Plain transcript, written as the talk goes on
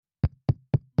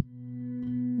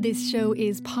This show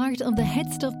is part of the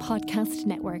Head Stuff Podcast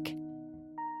Network. There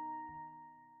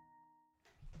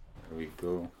we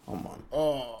go. Come on.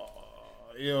 Oh,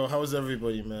 yo, how's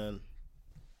everybody, man?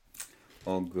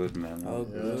 All good, man. Oh,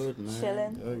 good, man.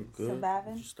 Chilling, Good.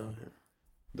 surviving. Just out here.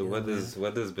 The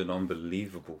weather's been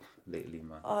unbelievable lately,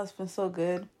 man. Oh, it's been so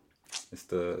good. It's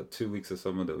the 2 weeks of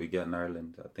summer that we get in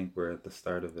Ireland. I think we're at the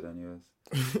start of it anyways.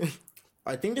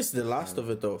 I think this is the last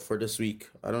of it, though, for this week.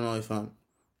 I don't know if I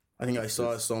think I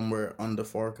saw it somewhere on the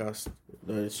forecast.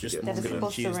 That it's just That it's Monday and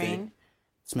supposed to Tuesday. rain.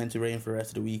 It's meant to rain for the rest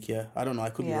of the week, yeah. I don't know. I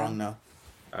could be wrong now.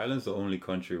 Ireland's the only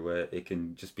country where it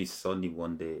can just be sunny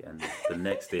one day and the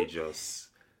next day just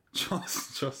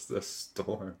a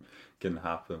storm can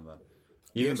happen, man.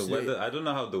 Even the weather, I don't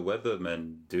know how the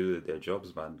weathermen do their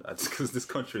jobs, man. That's because this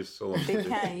country is so They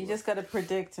can. You just got to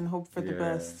predict and hope for the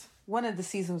best. One of the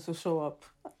seasons will show up.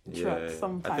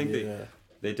 Sometime. I think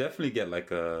they definitely get like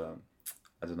a,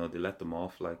 I don't know, they let them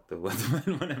off like the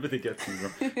weathermen whenever they get things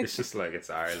wrong. It's just like,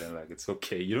 it's Ireland, like it's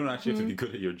okay. You don't actually have to be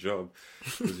good at your job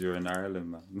because you're in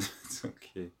Ireland, man. It's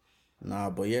okay.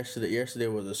 Nah, but yesterday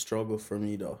was a struggle for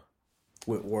me, though.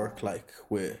 With work, like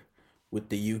with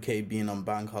the UK being on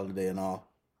bank holiday and all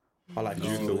I could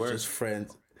do was just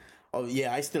friends. Oh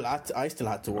yeah, I still had to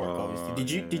work. Obviously,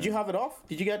 did you have it off?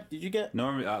 Did you get?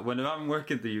 Normally, when I'm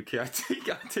working in the UK, I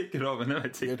take it off and then I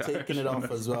take. You're taking it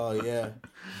off as well, yeah.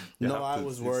 No, I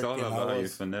was working. It's all about how you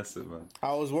finesse it, man.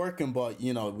 I was working, but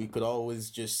we could always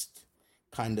just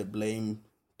kind of blame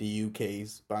the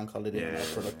UK's bank holiday on our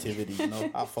productivity.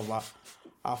 Half of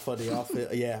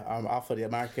the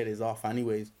market is off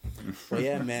anyways. But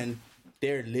yeah, man,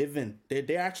 they're living.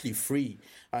 They're actually free.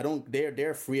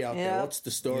 They're free out there. What's the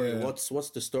story? Yeah. What's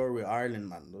the story with Ireland,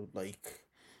 man? Like,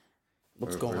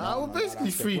 what's going on? We're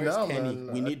basically free Where's now, Kenny?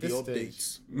 man. We need the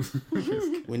updates.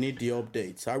 We need the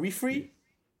updates. Are we free?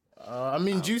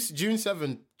 June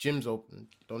 7th, gyms open,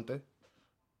 don't they?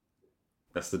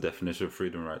 That's the definition of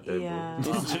freedom right there, Yeah.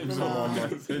 bro.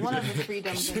 One of the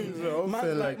freedoms.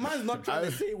 Man's not trying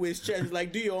to say with chest.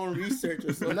 Like, do your own research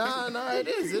or something. Nah, it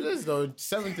is though.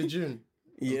 7th of June.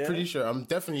 Yeah. I'm pretty sure. I'm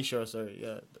definitely sure. Sorry,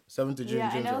 yeah. 7th of June. Yeah,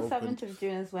 I gyms know are open. 7th of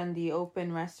June is when the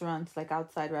open restaurants, like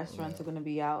outside restaurants, are going to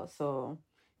be out. So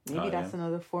maybe that's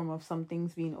another form of some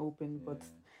things being open. But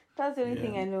that's the only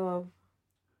thing I know of.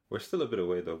 We're still a bit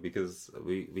away though because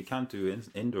we can't do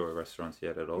indoor restaurants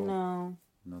yet at all. No.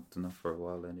 Not for a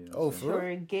while anyway. Oh, For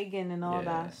gigging and all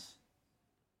that.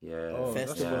 Yeah.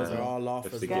 Festivals are all off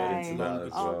Have as to well. get into that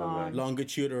as all well. gone. Like,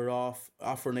 Longitude are off.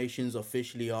 Afro Nation's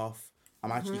officially off.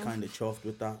 I'm actually kind of chuffed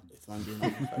with that. If I'm being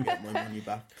honest, I get my money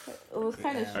back. It was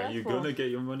kind of stressful. are you gonna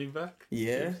get your money back?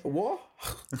 Yeah. What?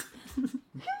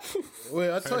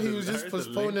 Wait, I thought he was I just heard the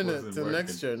postponing link it wasn't to working.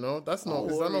 next year. No, that's not.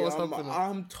 Is that Worry, not what's happening?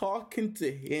 I'm talking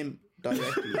to him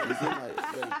directly. Is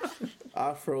it like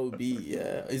Afro B?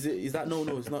 Yeah. Is that no?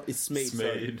 It's not. It's Smade.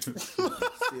 Silly.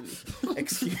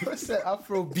 Excuse. I said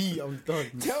Afro B. I'm done.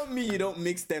 Tell me you don't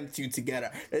mix them two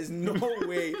together. There's no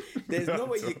way. There's no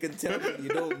way you can tell me you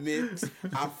don't mix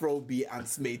Afro B and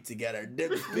Smade together. They're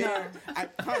bare. I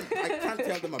can't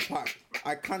tell them apart.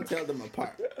 I can't tell them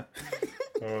apart.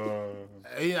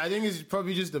 I think it's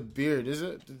probably just the beard. Is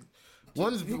it?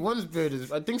 One's beard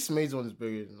is. I think Smade's one is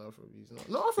bigger than Afro B's.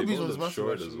 No, Afro B's one is massive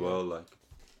short actually, as well. Like,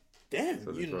 Damn,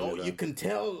 So you they know, probably you don't. can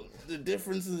tell the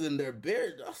differences in their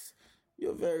beard.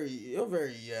 You're very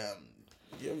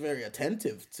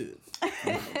attentive to.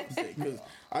 Because they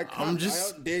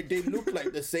look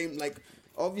like the same. Like,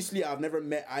 obviously, I've never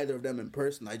met either of them in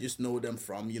person. I just know them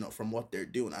from what they're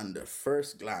doing, and the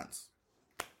first glance,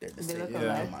 they're the They same, look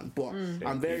alike. man. But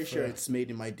I'm very sure it's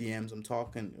made in my DMs. I'm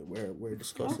talking. We're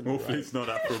discussing. hopefully it, it's not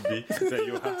Afrobeat that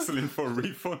you're hassling for a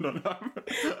refund on that.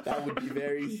 right? That would be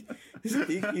very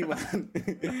sticky, man.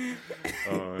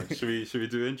 Should we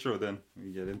do intro then?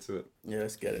 We get into it. Yeah,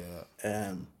 let's get it.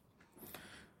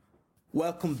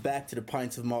 Welcome back to the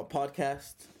Pints of Malt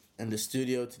podcast. In the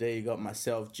studio today, you got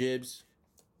myself, Jibs.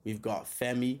 We've got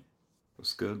Femi.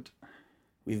 What's good?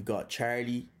 We've got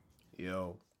Charlie.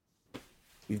 Yo.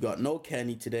 We've got no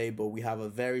Kenny today, but we have a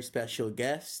very special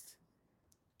guest.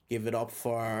 Give it up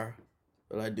for...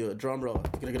 Will I do a drum roll?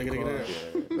 Let's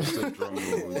do a drum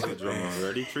roll.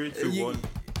 Ready? 3, 2, 1.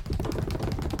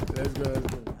 Let's go.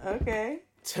 Okay.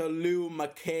 Tolu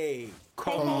Makay.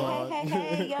 Come on.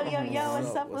 Hey, yo,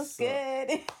 what's up? What's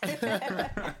good?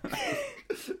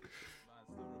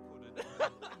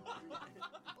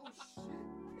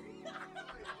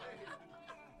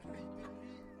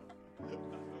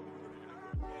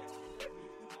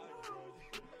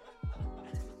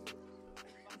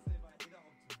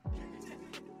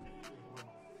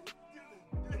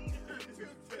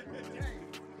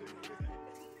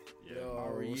 Yo,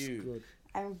 you? Good.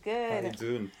 I'm How you good.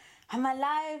 doing? I'm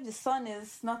alive. The sun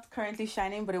is not currently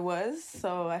shining, but it was,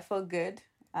 so I feel good.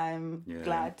 I'm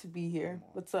glad to be here.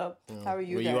 What's up? How are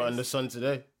you Were guys? you out in the sun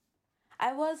today?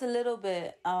 I was a little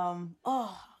bit.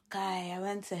 I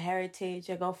went to Heritage.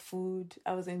 I got food.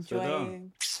 I was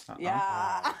enjoying.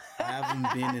 Yeah. I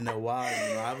haven't been in a while.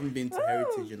 I haven't been to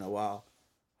Heritage in a while.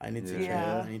 I need to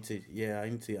Yeah. check.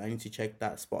 I need to check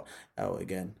that spot out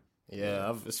again.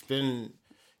 Yeah, it's been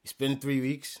 3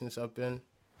 weeks since I've been.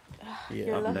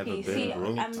 You're I've lucky. never been, See, bro.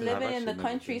 I'm I've living in the actually never been.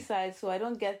 countryside, so I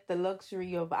don't get the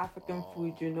luxury of African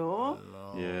food, you know?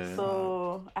 Yeah.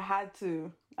 So I had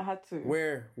to.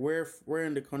 Where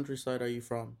in the countryside are you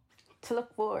from?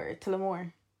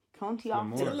 Tullamore. County of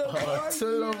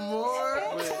Tullamore.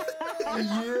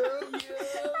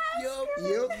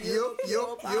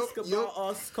 Yup. Ask about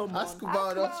us. Come on. Ask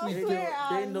about us. We do.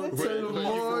 They know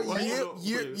Tullamore. Why you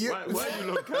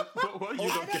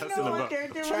not guessing about?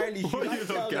 Charlie, What should I you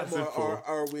tell not them guessing for?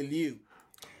 or will you?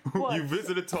 You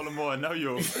visited Tullamore and now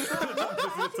you're We visited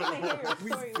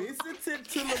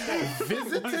Tullamore.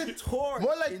 Visited tour.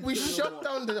 More like we shut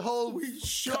down the whole. We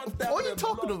shut down. What are you the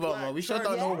talking block, about, man? We shut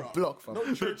down the whole block, fam. Are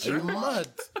you mad?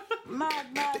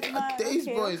 Mad. Days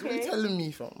Okay, boys, what okay. you telling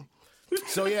me, fam?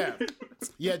 So yeah,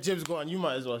 Jibs, go on. You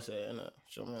might as well say it, innit?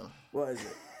 Show me. What is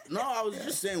it? No, I was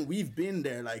just saying we've been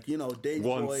there, like, you know, Days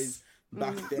Once. Boys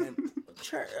back then.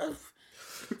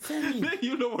 Fanny.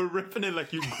 You know we're ripping it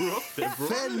like you grew up there, bro.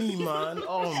 Fanny, man.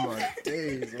 Oh my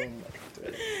days.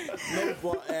 No,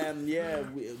 but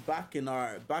back in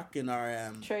our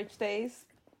Church days.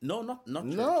 no, not No,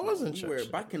 church, it wasn't we were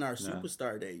church. back in our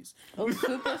superstar days.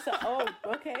 Oh,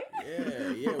 okay.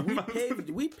 Yeah.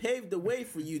 We paved the way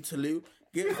for you, Tolu.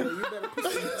 You better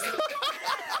put some,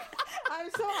 I'm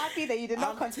so happy that you did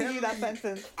not continue that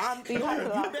sentence. you You have to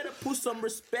laugh. better put some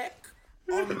respect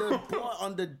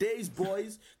on the Days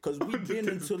Boys, because we've been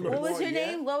into the What was your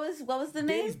name? What was the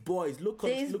name? Days Boys. Look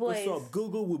Days us Boys. up.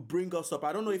 Google will bring us up.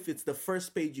 I don't know if it's the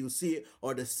first page you'll see it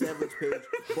or the 7th page,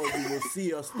 but you will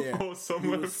see us there. Oh,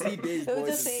 somewhere. You will see Days It was Boys.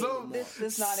 just saying this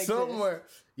does not exist. Somewhere.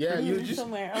 Yeah, you just.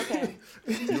 Somewhere. Okay.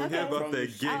 You'll hear about their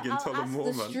gig in I'll ask the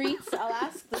Tullamore, man. streets. I'll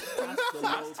ask the streets.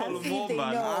 Ask the and see if Tullamore, they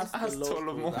man. know. Ask the Ask locals.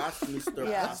 Tullamore. Ask Mr.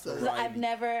 Yeah. Ask So O'Reilly. I've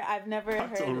never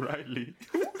That's heard. O'Reilly.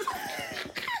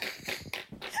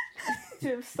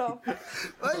 Jim, stop.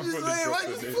 Why you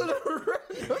pull a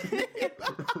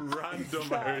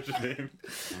Random Irish name.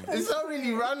 It's not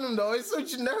really random though. It's so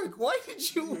generic. Why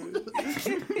did you?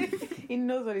 He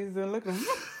knows what he's doing. Look at him.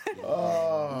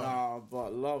 Nah,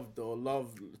 but love Tullamore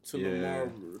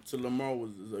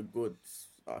was a good.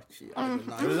 Actually,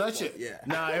 It was actually, yeah.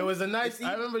 Nah, it was a nice.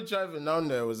 I remember driving down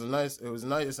there. It was nice.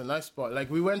 It's a nice spot.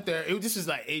 Like we went there. This was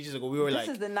like ages ago. We were This like,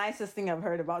 is the nicest thing I've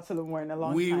heard about Tullamore in a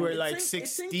long we time. were like It's in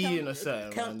 16 or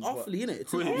something. Count man. awfully, innit?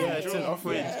 It's Wait, in- Yeah, it's an off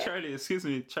Wait, way. Charlie, excuse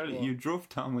me. Charlie, you drove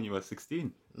down when you were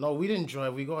 16. No, we didn't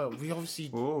drive. We obviously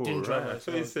Oh, didn't drive. right.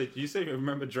 So ourselves. you say you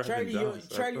remember driving Charlie, down.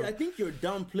 Charlie, I think you're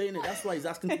downplaying it. That's why he's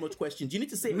asking too much questions. You need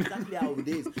to say exactly how it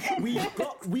is.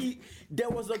 There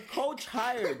was a coach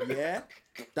hired, yeah,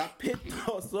 that picked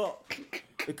us up.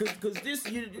 Because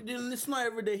it's not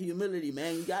everyday humility,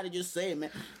 man. You gotta just say it, man.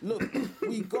 Look,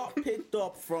 we got picked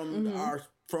up from our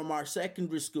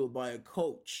secondary school by a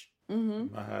coach.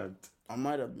 I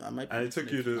might. And it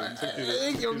took you to. I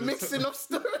think you're mixing up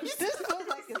stories. This feels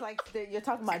like it's like you're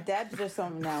talking about dads or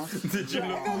something now. Did you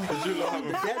not have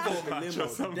a Dad was the match or limo.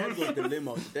 something? Dad was the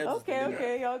limo.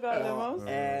 Okay, y'all got limos.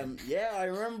 Yeah, I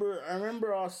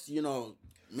remember us,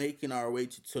 making our way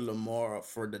to Tullamore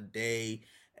for the day.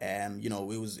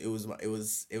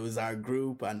 It was our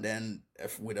group, and then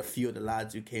with a few of the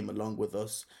lads who came along with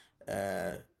us.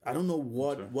 I don't know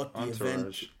what the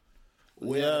event.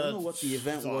 Well, I don't know what the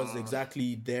event was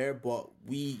exactly there, but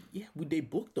they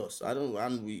booked us. We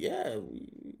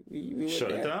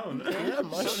Shut were it there. down. Yeah,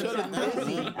 man, shut it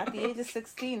down. At the age of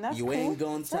 16, that's You cool. ain't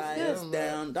gonna tie That's us good.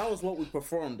 down. That was what we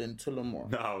performed in Tullamore.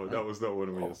 No, that was not one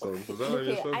of your songs. Was that one of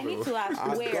your Okay, songs? I need to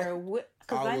ask where.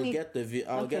 Because I need. Get the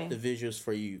visuals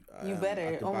for you. You better.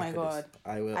 at the Oh back my of God. this.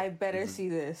 I will. I better see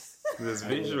this. There's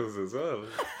visuals as well.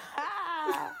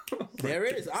 There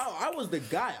is. I was the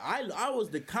guy. I was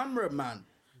the cameraman.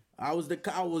 I was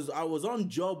on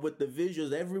job with the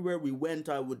visuals. Everywhere we went,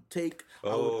 I would take.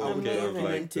 I would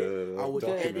document it. I would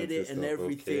edit it and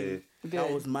everything. Okay.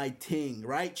 That was my thing,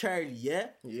 right, Charlie? Yeah.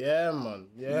 Yeah, man.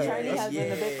 Yeah. Charlie has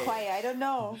been a bit quiet. I don't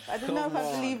know if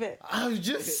I believe it. I'm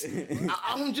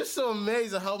just so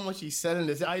amazed at how much he's selling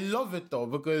this. I love it though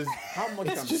because How much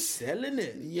I'm selling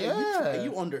it? Yeah. Are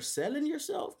you underselling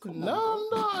yourself? Come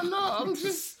on, no. I'm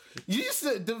just You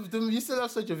still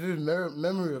have such a vivid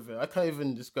memory of it. I can't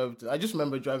even describe it. I just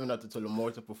remember driving out to Tolu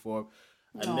Makay to perform,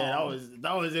 and then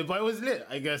that was it. But it was lit,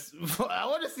 I guess. I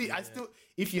want to see. Yeah.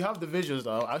 If you have the visuals,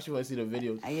 though, I actually want to see the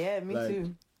videos. Yeah, me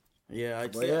too. Yeah,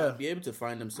 I'd say I'd be able to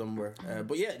find them somewhere.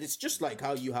 But yeah, it's just like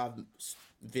how you have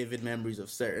vivid memories of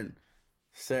certain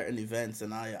events,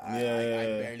 and I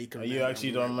barely can. You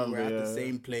actually don't remember. We're at the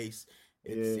same place.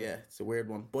 It's a weird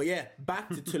one. But yeah, back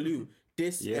to Tolu.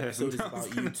 This episode is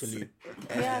about you, Tolu.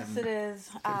 Yes, it is.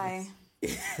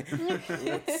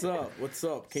 What's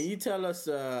up? Can you tell us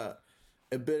a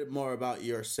bit more about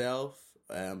yourself,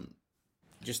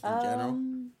 just in general?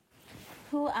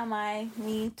 Who am I?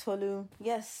 Me, Tolu.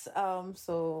 Yes.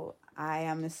 So I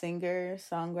am a singer,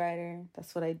 songwriter.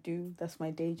 That's what I do. That's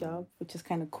my day job, which is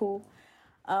kind of cool.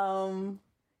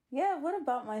 Yeah, what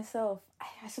about myself?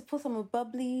 I suppose I'm a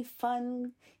bubbly,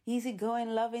 fun,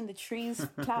 easygoing, loving the trees,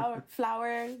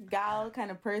 flower gal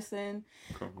kind of person.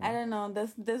 I don't know.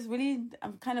 There's really,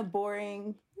 I'm kind of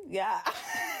boring. Yeah.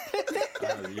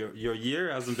 Your year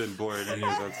hasn't been boring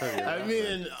anyways, I'll tell you. I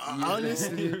mean,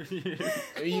 honestly,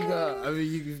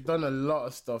 you've done a lot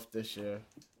of stuff this year.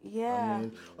 Yeah.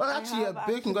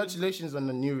 Big congratulations on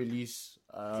the new release.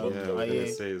 I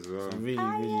say as well. It's really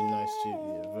nice chick.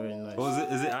 Yeah, very nice. Oh,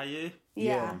 is it Aye?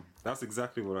 Yeah. That's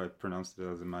exactly what I pronounced it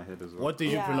as in my head as well. What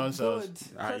did you pronounce it as?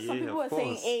 Because some people were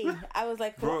saying A. I was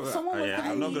like, bro, someone was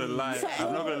I'm not gonna lie. Yeah,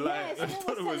 I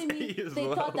thought it was A as they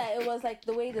well. thought that it was like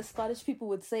the way the Scottish people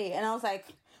would say it. And I was like,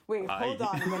 wait, hold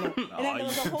on a minute. And then there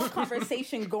was a whole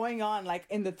conversation going on like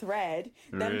in the thread.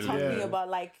 Them talking about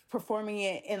like performing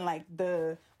it in like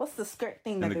what's the skirt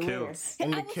thing that they wear?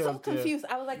 And I was so confused.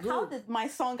 I was like, how did my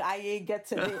song Aye get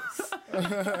to this?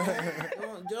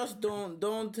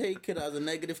 Don't take it as a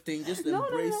negative thing. Just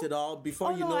embrace it all.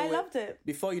 Before I loved it.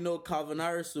 Before you know, Calvin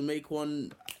Harris will make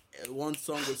one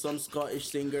song with some Scottish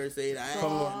singer saying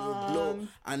blow,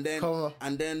 and then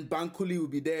Bankuli will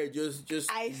be there just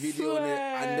videoing it,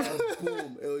 and then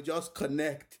boom, it will just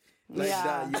connect like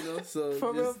that, you know. So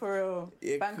for real.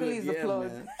 Bankuli is the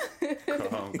plug.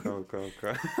 Come.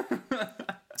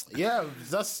 Yeah,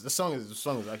 the song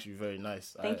is actually very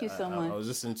nice. Thank you so much. I was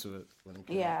listening to it when it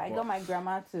came out. I got my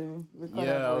grandma to record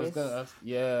I was gonna ask.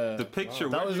 Yeah. The picture,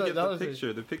 where did you get the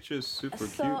picture? The picture is super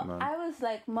cute, man. I was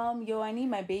like, Mom, I need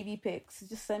my baby pics.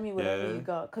 Just send me whatever you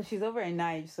got. Because she's over in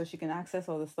Niger, so she can access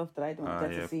all the stuff that I don't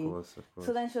get to see. Of course.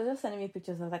 So then she was just sending me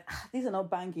pictures. I was like, these are not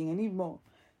banging. I need more.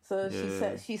 So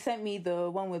she sent me the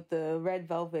one with the red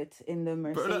velvet in the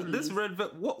Mercedes. But this red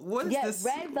velvet, what is this?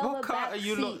 Red velvet. What car are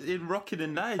you in rocking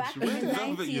in Niger? Back Red in the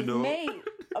velvet, 90s, you know. mate.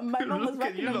 My mom was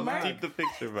rocking a Merc. Keep the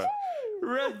picture, man.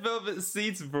 Red velvet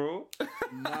seats, bro.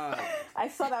 Nah. I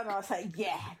saw that and I was like,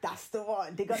 yeah, that's the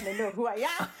one. They're gonna know who I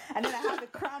am. And then I have the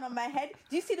crown on my head.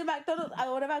 Do you see the McDonald's?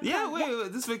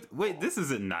 Wait, this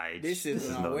isn't Niger. This is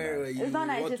not where you. It's not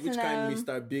Niger. Which kind of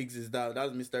Mr. Biggs is that?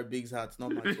 That's Mr. Biggs' hat,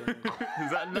 not my. Is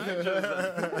that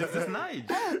Niger? Is this Niger?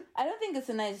 I don't think it's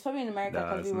in Niger. It's probably in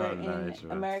America because we were in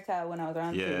America when I was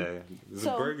around. It's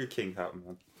a Burger King hat,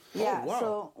 man. Yeah.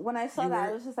 So when I saw that,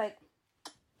 I was just like,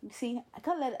 see, I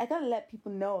gotta let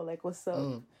people know like what's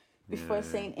up before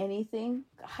saying anything.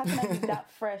 How can I be that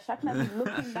fresh? How can I be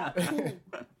looking that cool?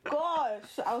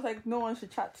 Gosh, I was like, no one should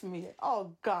chat to me.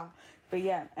 Oh God. But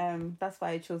yeah, that's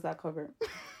why I chose that cover.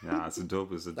 Yeah, it's a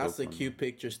dope. That's a cute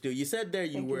picture. Still, you said there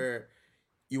you were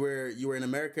in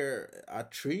America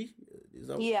at 3. Is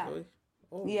that what?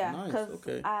 Oh, yeah, because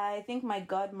I think my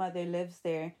godmother lives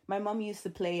there. My mom used to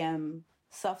play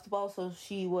softball, so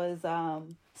she was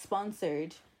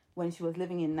sponsored when she was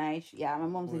living in Niger. Yeah, my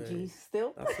mom's a G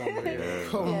still.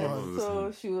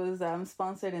 So she was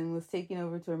sponsored and was taken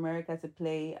over to America to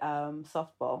play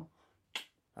softball.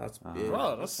 That's big.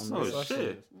 Wow, that's so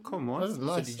shit. Come on. That's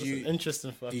nice. So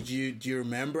interesting fact. Do you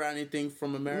remember anything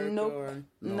from America? Nope.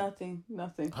 Nothing.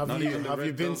 Have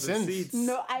you been since?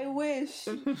 No, I wish.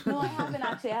 No, I haven't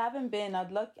actually. I haven't been.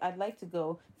 I'd like to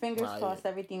go. Fingers crossed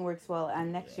everything works well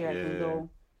and next year I can go.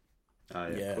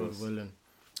 We're willing.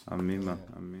 I'm me,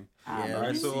 man.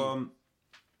 Alright, so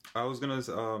I was gonna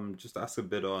just ask a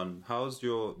bit on how's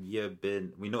your year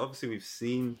been. We know obviously we've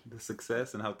seen the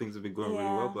success and how things have been going really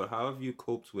well, but how have you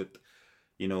coped with,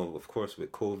 of course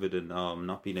with COVID and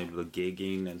not being able to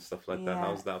gigging and stuff like that?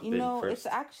 How's that been? It's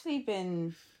actually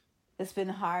been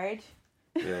hard.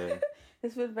 Yeah.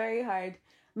 It's been very hard.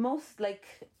 Most like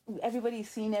everybody's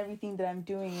seen everything that I'm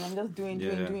doing. I'm just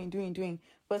doing.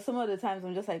 But some of the times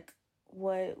I'm just like,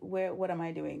 what am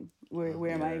I doing?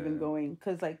 Where am I even going?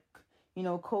 Because like,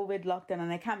 COVID lockdown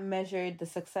and I can't measure the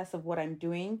success of what I'm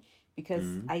doing because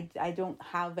I don't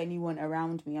have anyone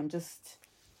around me. I'm just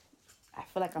I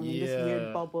feel like I'm in this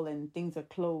weird bubble and things are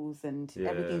closed and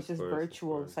everything's just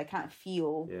virtual, so I can't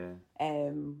feel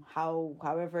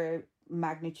however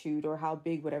magnitude or how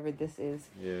big whatever this is.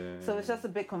 So it's just a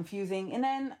bit confusing. And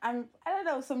then I don't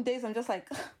know, some days I'm just like,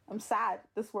 I'm sad.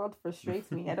 This world frustrates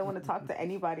me. I don't want to talk to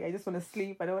anybody. I just want to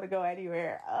sleep. I don't want to go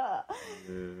anywhere.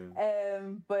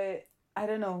 But I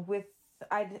don't know,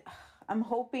 I'm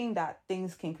hoping that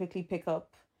things can quickly pick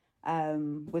up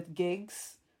with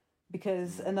gigs,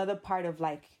 because another part of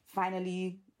like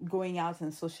finally going out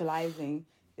and socializing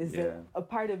is that a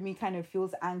part of me kind of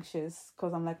feels anxious,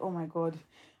 because I'm like, oh my God,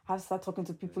 I have to start talking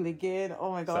to people again.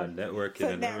 Oh my God. Start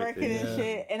networking and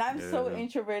shit. And I'm so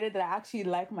introverted that I actually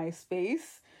like my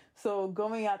space. So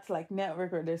going out to like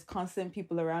network where there's constant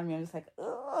people around me, I'm just like,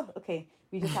 oh, okay,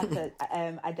 we just have to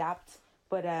adapt.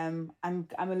 But I'm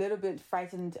a little bit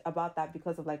frightened about that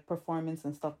because of like performance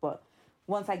and stuff. But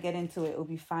once I get into it, it'll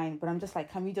be fine. But I'm just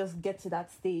like, can we just get to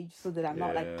that stage so that I'm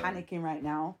not like panicking right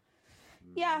now?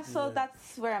 Yeah, so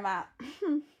that's where I'm at.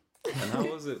 And how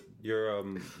was it your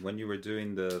when you were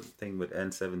doing the thing with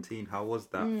N17? How was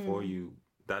that for you?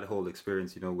 That whole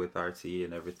experience, you know, with RT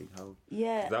and everything. How?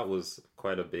 Yeah, that was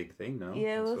quite a big thing. No,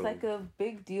 yeah, it was like a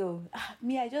big deal.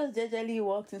 Me, I just gingerly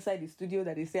walked inside the studio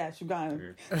that they say I should go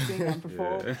and sing and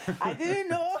perform. I didn't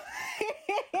know.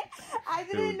 I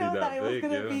didn't know that it was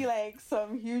gonna be like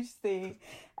some huge thing.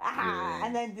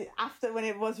 And then after, when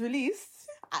it was released,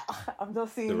 I'm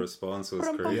just seeing the response was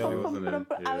crazy, wasn't it?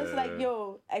 I was like,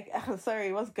 yo,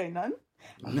 sorry, what's going on?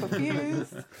 I'm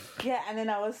confused. And then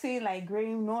I was seeing like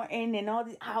Graham Norton and all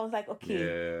this. I was like,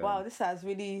 okay, wow, this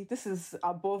is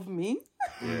above me.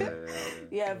 But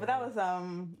that was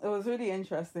it was really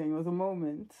interesting. It was a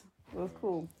moment. It was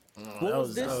cool. What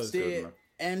was this? The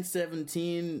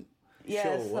N17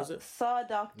 show, was it? Saw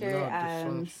Doctor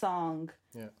song.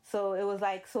 Yeah. So it was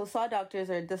like, Saw Doctors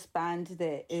are this band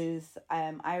that is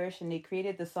Irish, and they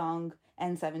created the song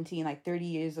N17 like 30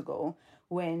 years ago,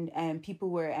 when people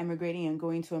were emigrating and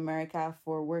going to America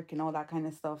for work and all that kind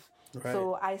of stuff. Right.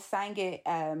 So I sang it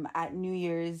at New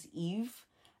Year's Eve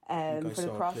for the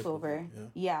crossover.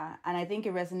 And I think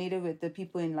it resonated with the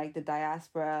people in like the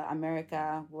diaspora,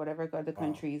 America, whatever other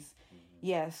countries.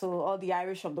 Yeah, so all the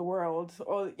Irish of the world,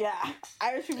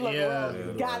 Irish people of the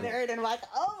world gathered and like,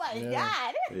 oh my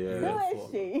God, who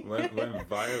is she? Went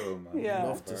viral, man. Yeah.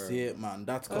 Love to see it, man.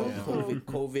 That's called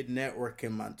COVID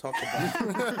networking, man. Talk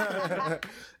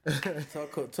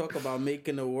about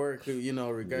making it work, you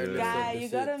know, regardless of the you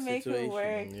gotta make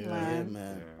situation. It work,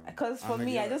 man. Because for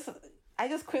me, I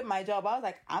just quit my job. I was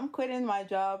like, I'm quitting my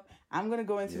job. I'm gonna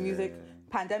go into music.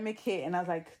 Pandemic hit, and I was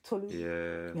like, Tolu,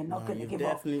 you're not gonna give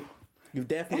up. You've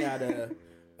definitely had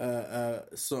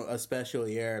a special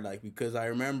year, like, because I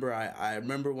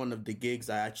remember one of the gigs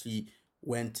I actually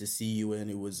went to see you in.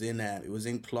 It was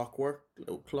in Clockwork.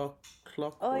 Oh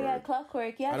yeah,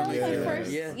 Clockwork. Yeah, that was my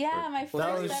first. My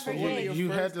first ever gig.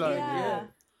 You headlined.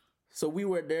 So we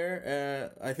were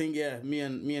there. I think me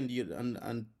and you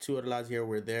and two other lads here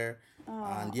were there,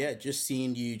 and just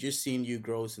seeing you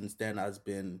grow since then has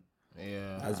been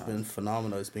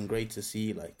phenomenal. It's been great to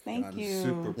see. Like, thank you.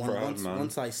 Super proud, man.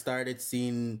 Once I started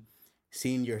seeing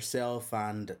yourself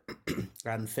and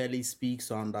Feli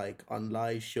Speaks on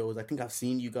live shows. I think I've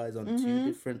seen you guys on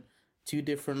two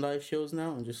different live shows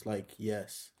now. I'm just like,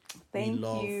 yes, thank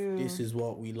you. This is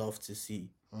what we love to see.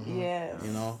 Yes,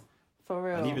 you know, for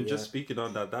real. And even just speaking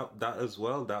on that as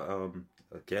well. That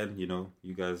again, you know,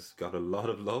 you guys got a lot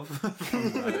of love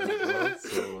from that as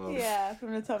well. So,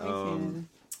 from the Tommy team.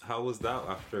 How was that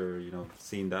after, you know,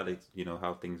 seeing that, you know,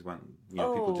 how things went? You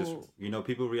know, people just, you know,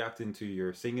 people reacting to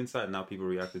your singing side, now people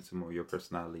reacted to more your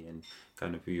personality and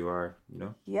kind of who you are, you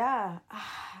know? Yeah,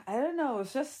 I don't know.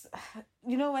 It's just,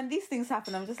 you know, when these things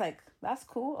happen, I'm just like, that's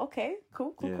cool. Okay,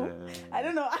 cool. I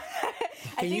don't know.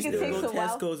 I think it takes a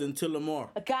while. Tesco's in Tullamore.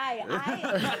 Guy,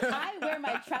 I wear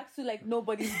my tracksuit like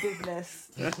nobody's business.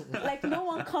 Like, no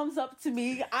one comes up to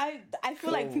me. I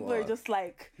feel like people are just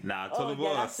like, nah,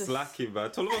 Tullamore are slacking, man.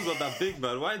 Tullamore's not that big,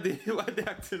 man. Why they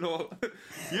acting all?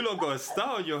 You don't got a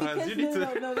star on your hands. You need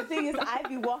to. No. The thing is, I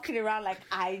be walking around like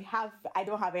I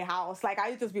don't have a house. Like,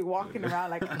 I just be walking around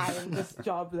like I am just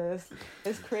jobless.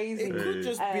 It's crazy. It could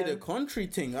just be the country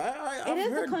thing. It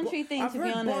is a country thing, to be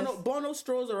honest. Bono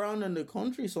strolls around in the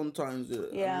country sometimes.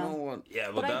 But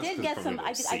I did get some.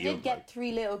 I did get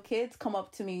 3 little kids come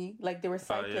up to me, like they were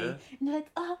cycling, and they're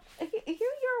like, "Oh,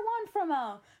 you're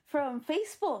one from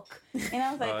Facebook," and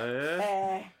I was like,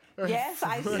 "Yes,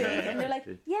 I sing." And they're like,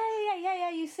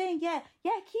 "Yeah, you sing, yeah."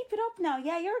 yeah, keep it up now.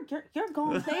 Yeah, you're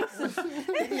going places.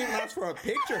 Didn't even ask for a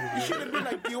picture. You should have been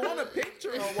like, do you want a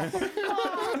picture or what?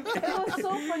 It was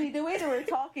so funny. The way they were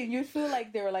talking, you feel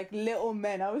like they were like little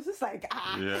men. I was just like,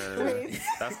 wait.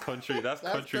 That's country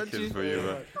kids for you,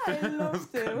 man. I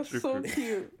loved it. It was so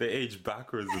cute. They age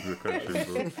backwards in the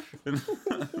country,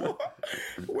 bro.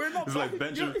 We're not It's like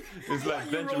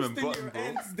Benjamin Button, bro.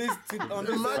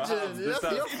 Imagine, you're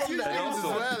from the ends as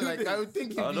well. Like, I would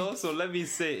think And also, let me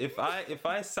say, if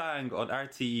I sang on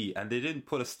RTE and they didn't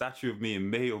put a statue of me in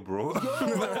Mayo, bro, by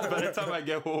the time I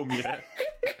get home, yeah,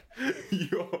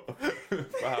 yo,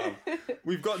 wow,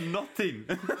 we've got nothing,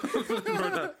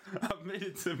 brother. I've made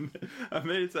it to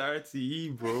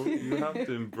RTE, bro. You have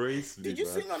to embrace me. Did you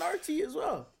sing on RT as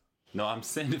well? No, I'm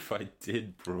saying if I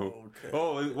did, bro. Okay.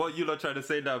 Oh, what you lot trying to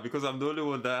say now? Because I'm the only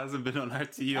one that hasn't been on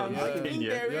RTE on my thing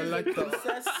yet. There is like a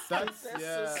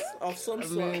consensus of some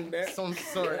sort there. Some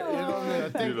sort. You know what I mean? I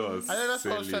think that's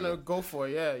what I was trying to silly. go for.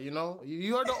 Yeah, you know,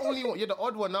 you are the only one. You're the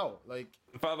odd one out. Like,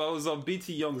 Fab, I was on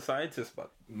BT Young Scientist,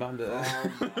 but man, Come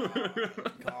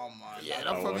on. yeah,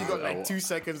 that probably got like 2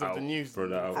 seconds of the news.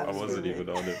 Bro, I wasn't even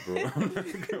on it, bro.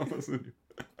 I wasn't.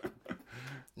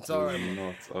 It's alright. I'm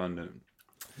not on it.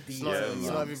 It's not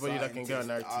everybody that can get on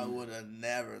RT. I would have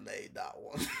never made that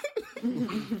one.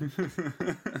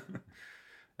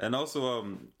 And also,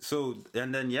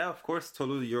 of course,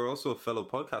 Tolu, you're also a fellow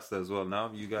podcaster as well.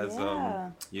 Now you guys,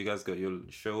 you guys got your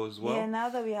show as well. Yeah, now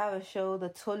that we have a show, the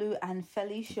Tolu and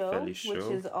Feli show, which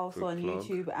is also on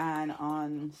YouTube and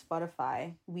on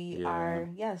Spotify. We are,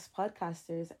 yes,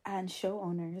 podcasters and show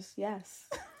owners. Yes.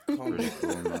 Pretty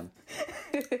cool, man.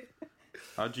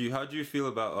 How do you feel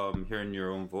about hearing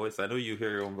your own voice? I know you hear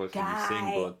your own voice when you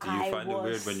sing, but do you find it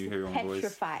weird when you hear your own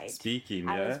voice speaking?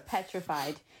 I was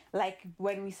petrified. Like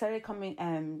when we started coming,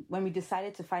 when we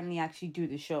decided to finally actually do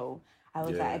the show, I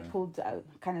was like, I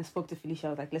kind of spoke to Felicia. I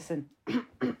was like, listen,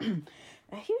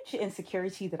 a huge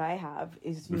insecurity that I have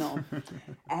is,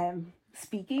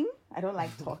 speaking. I don't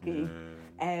like talking,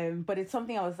 but it's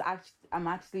something I'm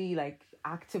actually like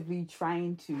actively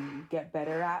trying to get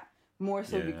better at. More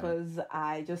so because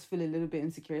I just feel a little bit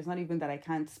insecure. It's not even that I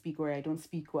can't speak or I don't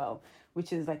speak well,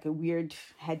 which is like a weird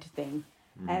head thing.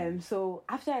 So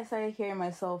after I started hearing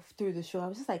myself through the show, I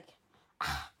was just like,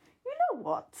 you know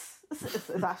what? It's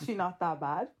actually not that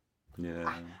bad.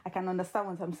 Yeah. I can understand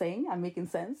what I'm saying. I'm making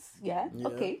sense. Yeah.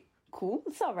 Okay. Cool.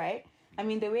 It's all right. I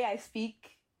mean, the way I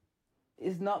speak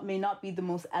may not be the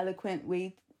most eloquent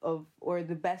way or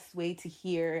the best way to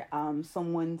hear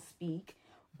someone speak,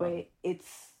 but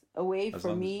it's a way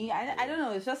for me. I don't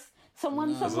know. It's just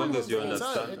someone. As long as you relates.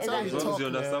 understand. As long as you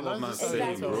understand what man's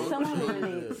saying, bro. Someone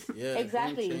relates.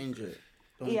 Exactly. Don't change it.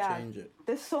 Change it.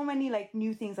 There's so many like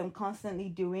new things I'm constantly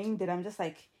doing that I'm just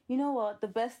like, you know what? The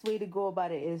best way to go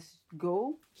about it is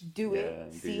go do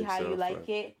it, see how you like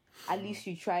it. At least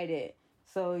you tried it.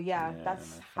 So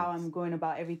that's how I'm going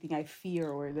about everything I fear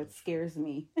or that scares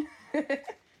me.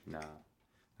 Nah.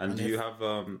 And do you have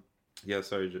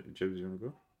sorry, James, you wanna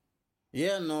go?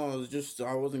 Yeah, no, it was just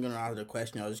I wasn't gonna ask the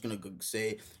question. I was just gonna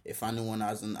say if anyone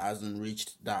hasn't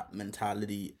reached that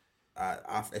mentality,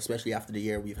 especially after the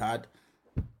year we've had,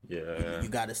 you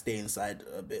gotta stay inside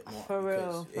a bit more. For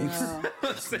real. I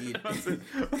say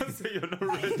you're not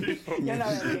ready. You're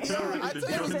not ready. I thought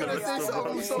you were gonna say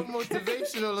something so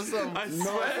motivational or something. I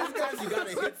swear. Sometimes you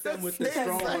gotta hit them with the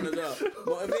strong one as well.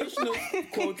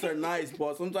 Motivational quotes are nice,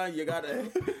 but sometimes you gotta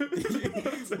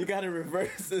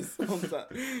reverse it. Sometimes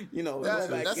That's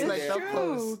like that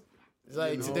post. It's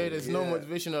like today there's no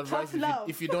motivational advice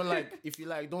if you don't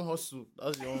like don't hustle.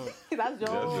 That's your own. That's your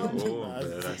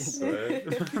own. I swear.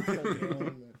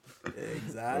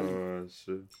 Exactly. Oh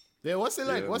shit. Yeah, what's it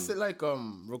like? What's it like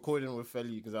recording with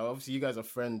Feli? Because obviously you guys are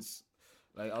friends.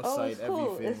 Like outside it's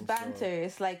cool. everything. It's banter.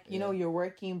 It's like you're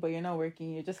working, but you're not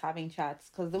working. You're just having chats.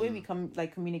 Because the way we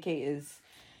communicate is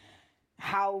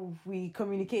how we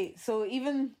communicate. So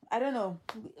even I don't know,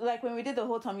 like when we did the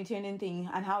whole Tommy Tiernan thing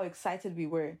and how excited we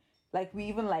were. Like we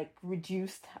even like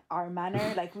reduced our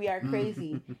manner. Like we are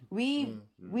crazy. We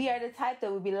are the type that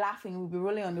will be laughing. We'll be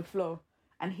rolling on the floor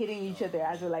and hitting each other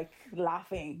as we're like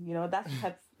laughing.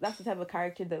 That's the type of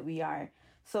character that we are.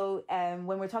 So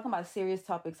when we're talking about serious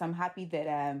topics, I'm happy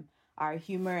that our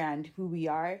humor and who we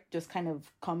are just kind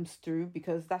of comes through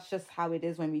because that's just how it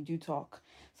is when we do talk.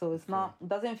 So it's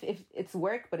it's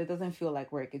work, but it doesn't feel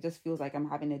like work. It just feels like I'm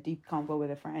having a deep convo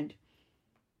with a friend.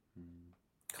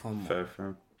 Come on.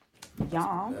 Fair.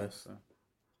 Yeah. Yes.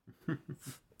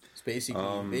 It's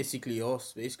basically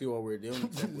us. Basically what we're doing.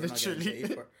 We're Literally. Not getting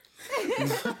paid for.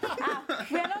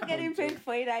 We're not getting paid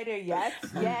for it either yet.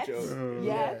 Yet.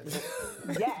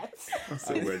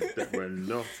 So we're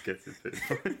not getting paid.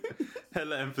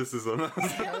 Hella emphasis on us.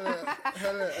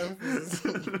 Hella emphasis.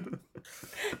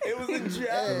 It was a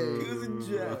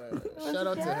joke. Shout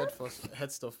out to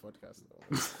Head Stuff Podcast.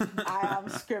 Though. I am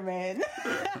screaming.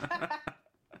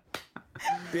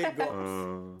 Big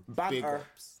ups. Big Banter.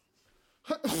 ups.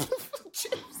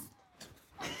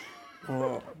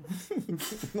 Oh.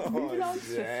 Moving on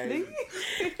swiftly.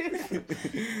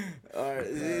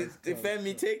 Alright,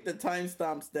 Femi, take the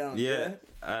timestamps down. Yeah,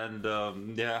 and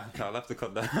I'll have to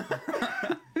cut that.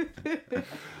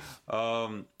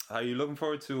 Are you looking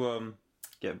forward to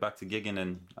get back to gigging?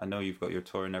 And I know you've got your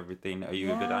tour and everything. Are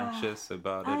you a bit anxious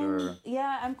about it, or?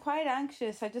 Yeah, I'm quite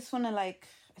anxious. I just want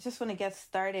to get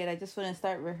started. I just want to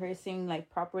start rehearsing like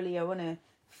properly. I want to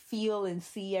feel and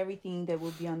see everything that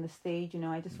will be on the stage.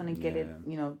 I just want to get it,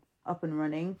 up and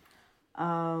running.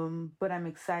 But I'm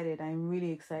excited. I'm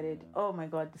really excited. Oh my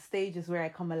God, the stage is where I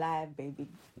come alive, baby.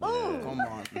 Oh, Come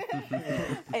on.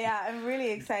 yeah, I'm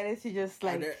really excited to just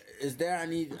like. Is there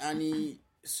any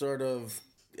sort of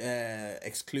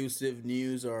exclusive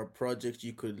news or project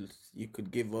you could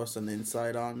give us an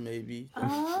insight on, maybe?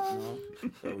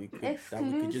 So we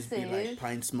could just be like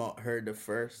Pine Smart heard the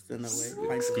first in a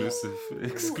way.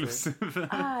 Exclusive.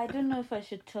 I don't know if I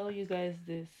should tell you guys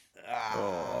this. Go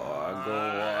on.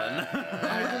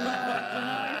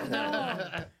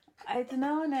 I don't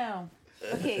know now.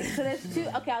 Okay, so there's two.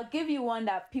 Okay, I'll give you one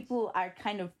that people are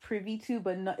kind of privy to,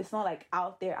 but it's not like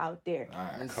out there.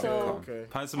 Okay.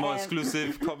 Find some more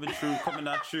exclusive coming at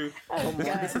you. Come on,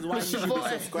 this is why you should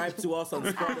subscribe to us on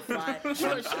Spotify.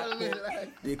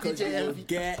 Because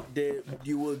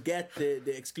you will get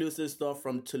the exclusive stuff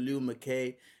from Tolu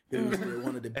Makay, who's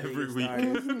one of the biggest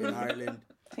artists in Ireland.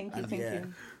 Thank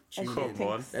you. Come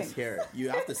on. Let's hear it. You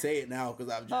have to say it now because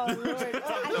I'm just. Oh Lord!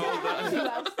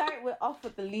 I'll start off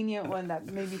with the lenient one that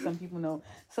maybe some people know.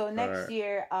 So next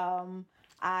year,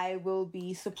 I will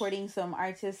be supporting some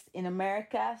artists in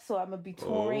America. So I'm gonna be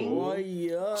touring. Oh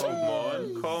yeah!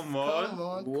 Come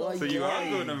on. So you are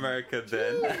going to America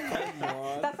then? Come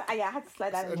on. I had to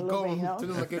slide that in a little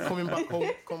bit, Coming back home.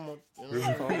 Come on.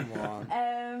 Come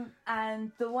on.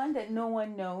 And the one that no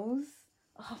one knows.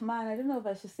 Oh man, I don't know if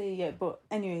I should say it yet, but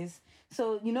anyways,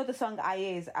 so the song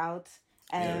 "IA" is out.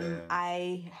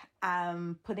 I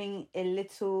am putting a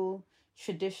little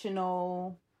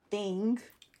traditional thing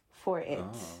for it.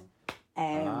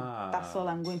 That's all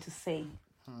I'm going to say.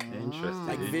 Interesting.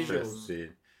 Like visuals.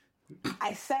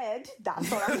 I said that's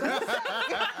what I'm going to say.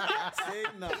 Say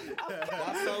no.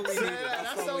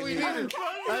 That's all we need.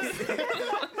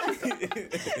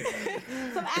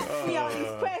 So ask me all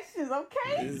these questions,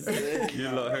 okay? You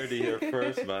lot heard it here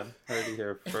first, man. Heard it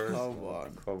here first. Come on.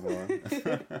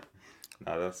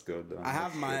 Nah, that's good though. I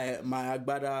have my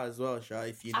Agbada as well, Sha,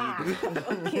 if you need it.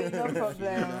 Okay, no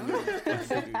problem.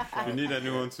 If you need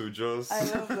anyone to just, I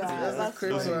love that. That's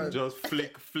crazy. just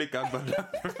flick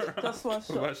Agbada. Just one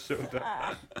shot. My shoulder.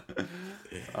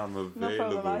 I'm available. No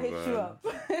problem, I'll hit you up.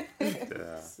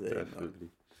 Yeah, definitely.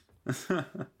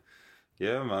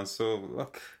 Yeah, man. So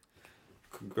look,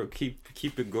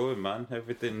 keep it going, man.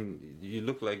 Everything. You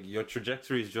look like your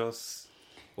trajectory is just.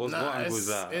 What angle is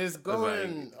that? It's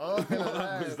going.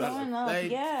 It's going up,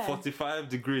 yeah. 45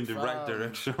 degree in the right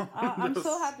direction. I'm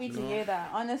so happy to hear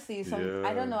that. Honestly,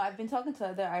 I don't know. I've been talking to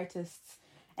other artists,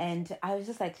 and I was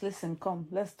just like, "Listen, come,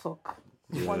 let's talk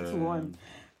one-to-one."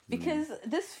 Because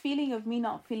this feeling of me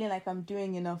not feeling like I'm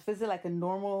doing enough, is it like a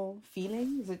normal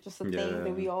feeling? Is it just a thing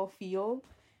that we all feel?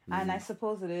 And I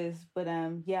suppose it is. But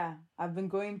I've been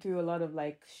going through a lot of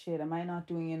like, shit, am I not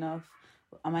doing enough?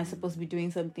 Am I supposed to be doing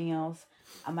something else?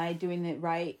 Am I doing it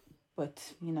right?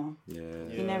 But you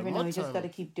never know. You just gotta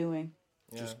keep doing.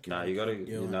 You gotta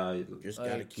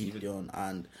keep doing,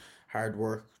 and hard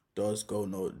work does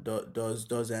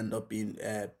end up being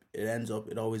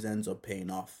it always ends up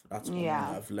paying off. That's what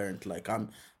I've learned. Like I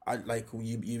like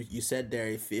you said there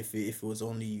if it was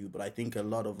only you, but I think a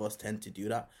lot of us tend to do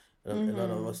that. A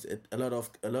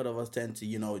lot of us tend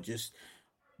to just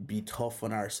be tough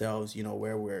on ourselves,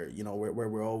 where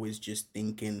we're always just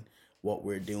thinking what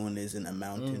we're doing isn't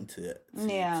amounting to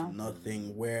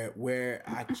nothing, where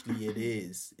actually it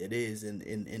is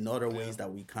in other ways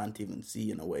that we can't even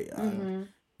see in a way.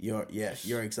 Your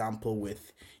example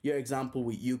with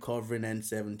you covering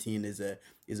N17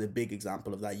 is a big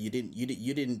example of that. You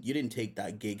didn't take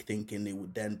that gig thinking it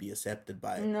would then be accepted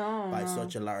by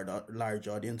such a large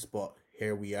audience, but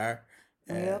here we are.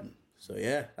 So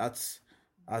yeah, that's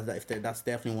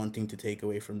definitely one thing to take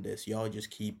away from this. Y'all just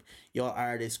keep, y'all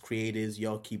artists, creatives,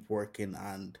 y'all keep working,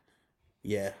 and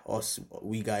yeah,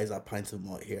 we guys at Pints of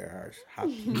Malt here are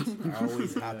happy. Are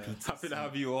always happy. Happy to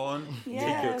have you on. Yes.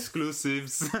 Take your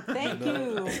exclusives.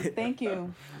 Thank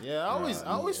you. Yeah, I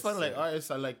always find like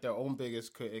artists are like their own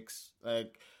biggest critics.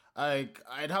 Like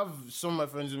I'd have some of my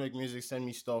friends who make music send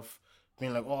me stuff,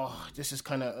 being like, "Oh, this is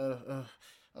kind of."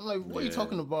 I'm like, "What are you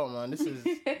talking about, man? This is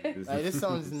like this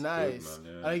sounds nice." Good,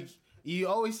 man, Like you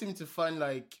always seem to find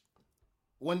like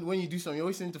when you do something, you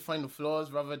always seem to find the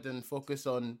flaws rather than focus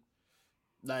on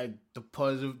like the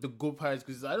positive, the good parts.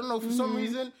 Because I don't know, for some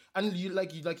reason, and you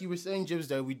were saying, Jibs,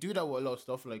 that we do that with a lot of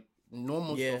stuff, like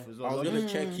normal stuff as well. I was gonna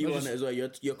check you on it as well.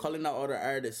 You're calling out other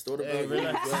artists. What about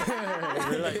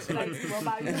relax. What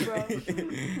about you, bro?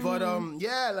 But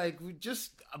yeah, like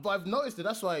but I've noticed that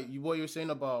that's why what you're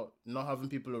saying about not having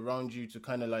people around you to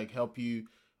kind of like help you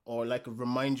or like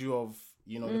remind you of,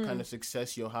 you know, the kind of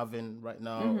success you're having right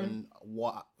now and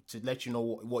what to let you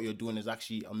know what you're doing is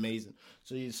actually amazing.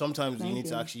 So sometimes you need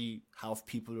to actually have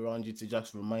people around you to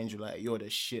just remind you like you're the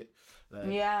shit.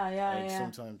 Like,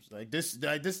 sometimes like this,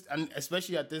 and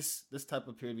especially at this type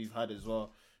of period we've had as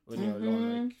well, when you're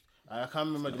alone. Like I can't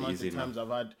remember the amount of times I've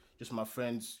had just my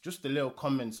friends, just the little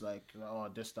comments like, "Oh,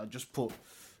 this that just put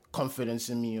confidence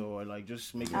in me," or like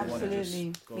just make me want to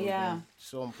just go again.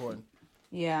 So important.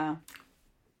 Yeah.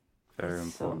 Very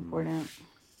important. So important.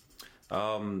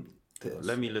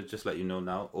 Let me just let you know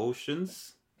now.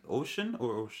 Oceans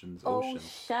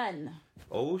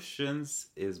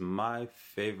is my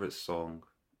favorite song.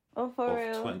 Oh, for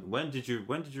real? When did you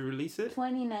release it?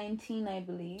 2019, I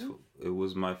believe. It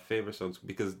was my favorite song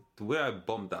because the way I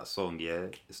bumped that song,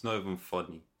 it's not even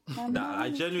funny.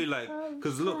 I genuinely like,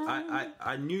 because look, I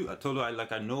told her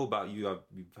I know about you.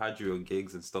 We've had you on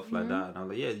gigs and stuff like that, and I was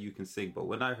like, yeah, you can sing. But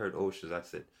when I heard Oceans, I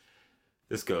said,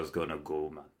 this girl's gonna go,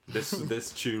 man.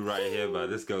 This tune right here, man.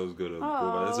 This girl's gonna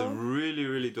go, man. It's a really,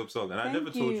 really dope song, and I never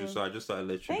told you, so I just thought I'd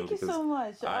let you know. Thank you so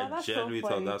much. I genuinely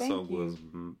thought that song was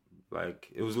like,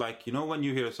 it was like, you know, when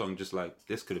you hear a song, just like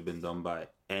this could have been done by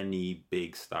any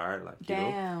big star, like you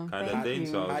know, kind of thing.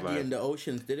 So I was had like, you in the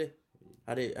Oceans, did it?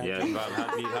 Had me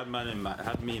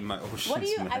in my Oceans. What do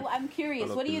you? I'm curious.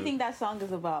 What do you think that song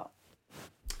is about?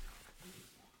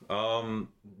 A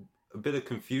bit of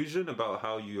confusion about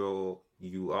how you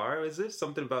are. Is it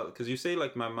something about, because you say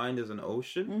like my mind is an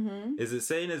ocean? Is it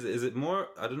saying, is it more,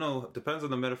 I don't know, depends on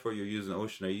the metaphor you're using.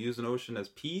 Ocean, are you using ocean as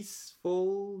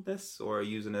peacefulness, or are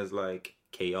you using it as like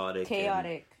chaotic?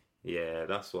 Yeah,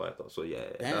 that's what I thought. So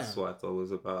yeah, that's what I thought it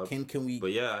was about. Can we?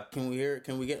 But yeah, can we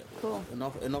get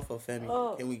enough of Femi?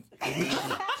 Oh.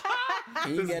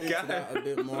 Can you get into that a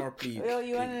bit more, please? Yo,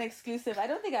 you want an exclusive? I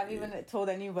don't think I've even told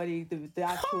anybody the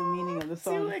actual meaning of the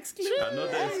song. Exclusive. I know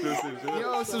the exclusive.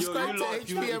 Yo, subscribe to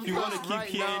HPM want to keep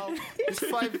right now. It's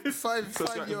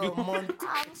 €5 a month.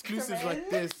 Exclusives like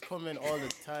this coming all the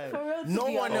time. No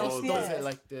one else does it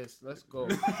like this. Let's go.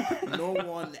 No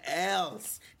one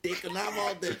else. They can have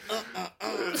all the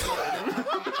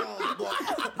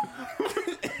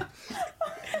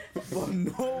but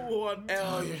no one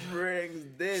else brings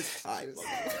this type of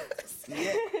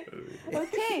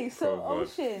Okay, so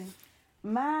Ocean.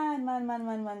 Man.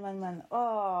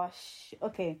 Oh,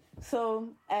 okay.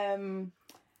 So,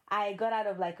 I got out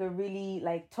of like a really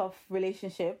like tough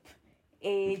relationship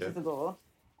ages ago,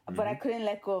 but I couldn't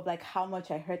let go of like how much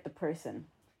I hurt the person.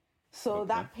 So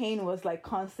that pain was like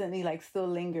constantly like still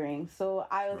lingering. So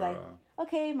I was like,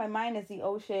 okay, my mind is the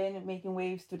ocean making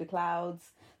waves through the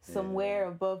clouds. Somewhere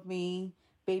above me,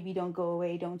 baby, don't go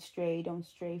away, don't stray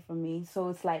from me. So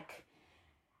it's like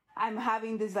I'm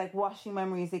having these like washing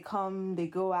memories. They come, they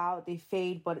go out, they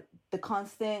fade, but the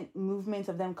constant movement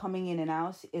of them coming in and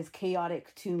out is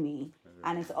chaotic to me.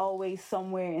 And it's always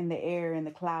somewhere in the air, in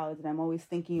the clouds, and I'm always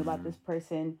thinking about this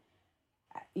person,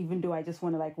 even though I just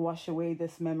want to like wash away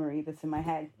this memory that's in my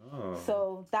head.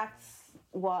 So that's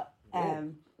what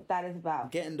that is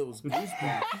about. Getting those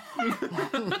goosebumps.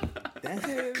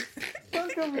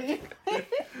 Look at me.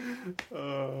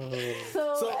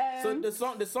 So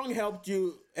the song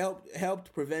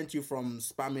helped prevent you from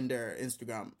spamming their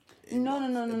Instagram.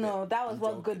 No. That was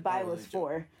what Goodbye was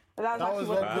for. That was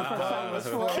what Goodbye was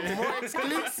for. More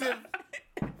exclusive.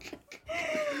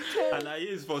 And I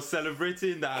use for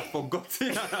celebrating that I've forgotten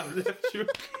and I've left you.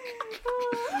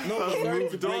 No, sorry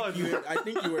to break you. I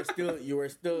think you were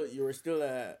still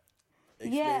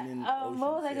explaining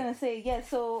what was I gonna say? Yeah,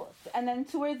 so and then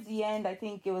towards the end I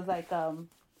think it was like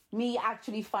me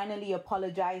actually finally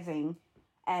apologizing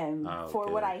for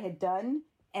what I had done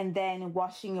and then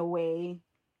washing away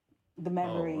the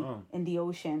memory in the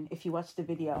ocean. If you watch the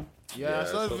video, I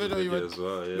saw the video. You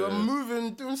were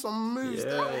moving, doing some moves.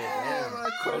 Yeah.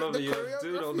 all over you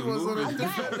doing all the movements.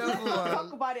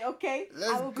 Talk about it, okay?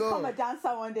 I will become a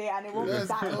dancer one day, and it won't be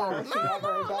that embarrassing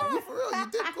ever again. For real,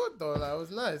 you did good though. That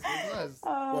was nice. It was nice.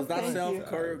 Was that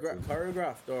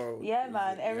choreographed or? Yeah,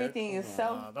 man. Everything is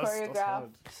self-choreographed.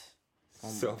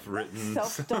 Self-written.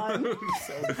 Self-done.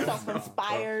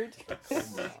 Self-inspired.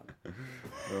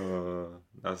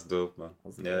 That's dope, man.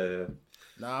 Yeah.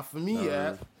 Nah, for me,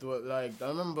 like I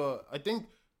remember, I think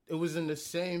it was in the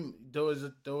same. There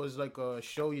was like a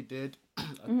show you did. I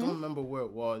don't remember where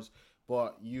it was,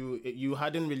 but you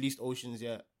hadn't released Oceans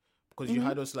yet because you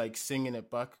had us like singing it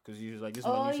back because you was like, "This is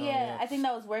my new song." Yeah, I think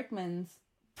that was Workman's.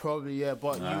 Probably, yeah,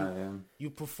 but you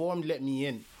performed "Let Me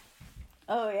In."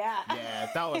 Oh yeah. Yeah,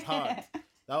 that was hard.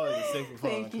 That was a sick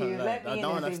performance. Thank you. Let Me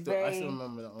In is I still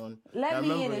remember that one. Let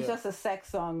Me In is just a sex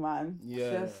song, man.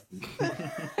 Yeah.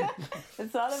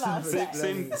 It's all about sex.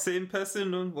 Same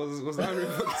person was that really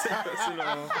the same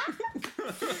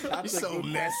person? You're so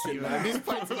messy, man. This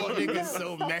Baltimore nigga is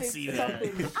so messy, man.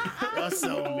 You're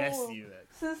so messy, man.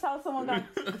 Since how someone got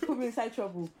put me inside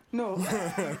trouble. No.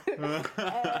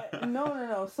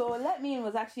 No. So Let Me In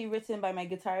was actually written by my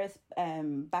guitarist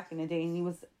back in the day, and he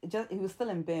was still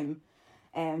in BIM.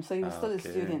 So he was still a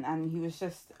student, and he was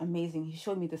just amazing. He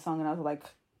showed me the song, and I was like,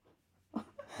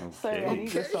 sorry, I need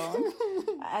the song.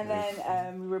 And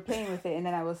then we were playing with it, and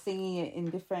then I was singing it in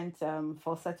different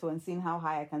falsetto and seeing how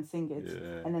high I can sing it.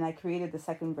 Yeah. And then I created the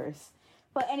second verse.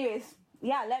 But anyways,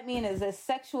 yeah, Let Me In is a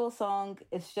sexual song.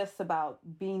 It's just about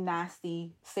being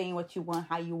nasty, saying what you want,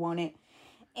 how you want it.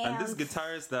 And this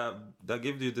guitarist that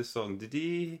gave you this song,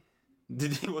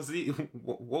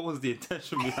 what was the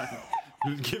intention behind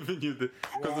giving you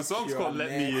because the song's called Let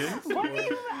Me In. What do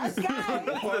you guys?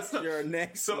 What's your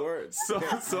next word? So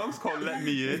the song's called Let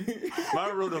Me In.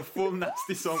 Man wrote a full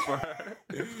nasty song for her.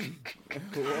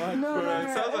 What? No.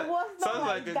 Sounds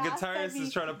like a guitarist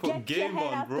is trying to put game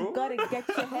on, bro. Get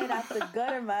your head out the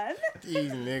gutter, man.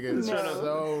 These niggas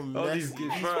so messy.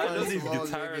 I know these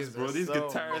guitarists, bro. These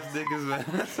guitarist niggas, man.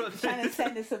 Trying to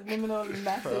send a subliminal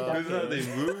message. This is how they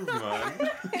move, man.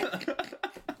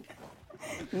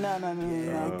 No.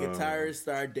 Guitarists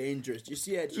are dangerous. You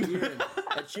see Ed Sheeran?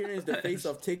 Ed Sheeran is the face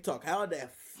of TikTok. How did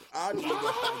he get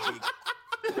that gig?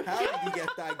 How did he get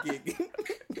that gig?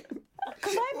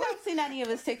 Because I've not seen any of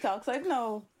his TikToks. I don't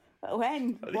know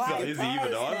when. Why? Is he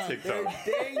even on TikTok?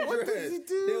 They're dangerous. What does he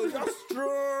do? They'll just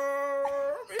strum.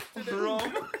 Hello,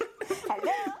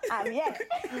 I'm here.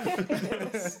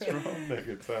 Strum the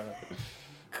guitar.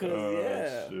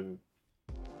 Shit.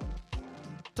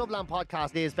 Subland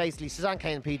Podcast is basically Suzanne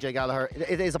Kane and PJ Gallagher.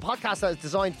 It is a podcast that is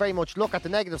designed very much look at the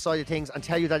negative side of things and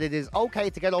tell you that it is okay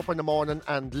to get up in the morning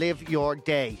and live your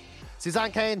day. Suzanne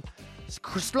Kane,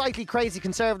 slightly crazy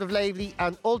conservative lady,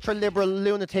 and ultra-liberal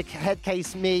lunatic head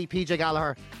case me, PJ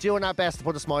Gallagher, doing our best to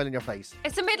put a smile on your face.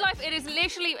 It is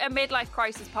literally a midlife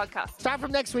crisis podcast. Start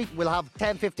from next week, we'll have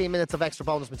 10-15 minutes of extra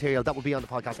bonus material that will be on the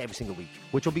podcast every single week,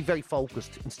 which will be very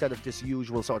focused instead of this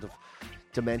usual sort of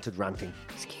demented ranting.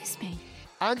 Excuse me.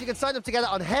 And you can sign up together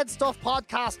on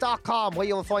headstuffpodcast.com, where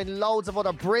you will find loads of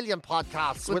other brilliant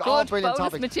podcasts with all brilliant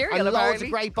bonus topics material, and loads of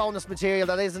great bonus material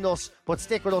that isn't us, but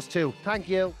stick with us too. Thank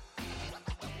you.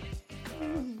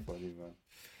 Funny, man.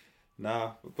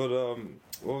 Nah, but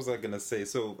what was I gonna say?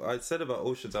 So I said about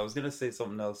Oceans. I was gonna say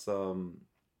something else.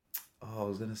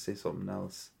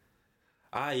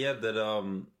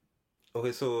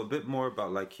 Okay, so a bit more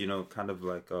about like, you know, kind of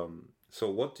like so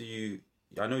what do you?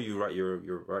 I know you write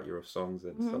your songs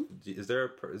and stuff. Is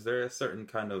there a certain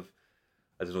kind of,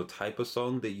 I don't know, type of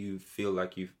song that you feel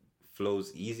like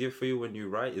flows easier for you when you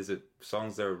write? Is it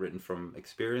songs that are written from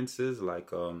experiences like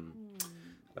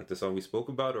the song we spoke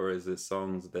about, or is it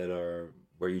songs that are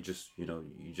where you just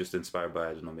inspired by,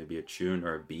 I don't know, maybe a tune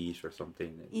or a beat or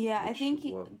something? Yeah, I think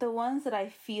the ones that I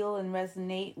feel and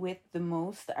resonate with the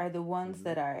most are the ones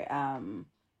that are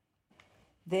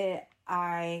that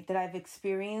I've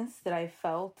experienced, that I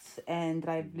felt, and that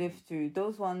I've lived through.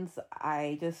 Those ones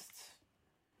I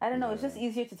don't know, it's just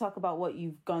easier to talk about what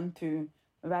you've gone through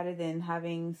rather than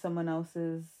having someone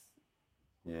else's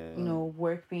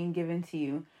work being given to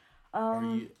you. Are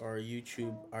a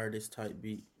YouTube artist type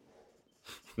beat?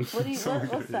 What's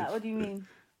that? What do you mean?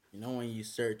 You know, when you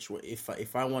search,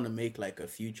 if I want to make like a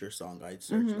future song, I'd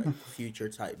search like future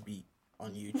type beat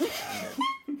on YouTube.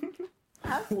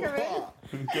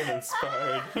 Get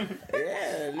inspired.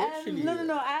 Yeah, literally.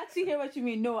 No. I actually hear what you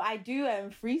mean. No, I do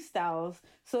freestyles.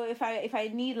 So if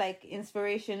I need like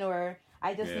inspiration, or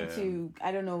I just need to,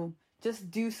 I don't know, just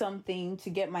do something to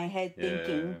get my head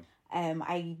thinking.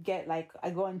 I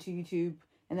go onto YouTube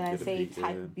And then I Get a say beat,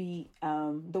 type yeah. beat.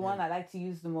 The one I like to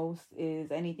use the most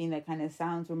is anything that kind of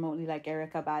sounds remotely like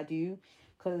Erica Badu,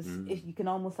 because if you can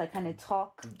almost like kind of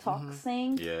talk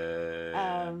sing,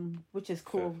 Yeah. which is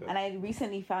cool. Fair. And I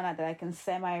recently found out that I can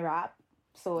semi-rap.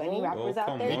 So any rappers out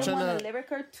come there, on. you want a Tryna-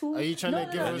 lyric or two? Are you trying to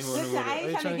give us- Listen, I Are ain't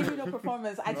you trying to trying give to- you no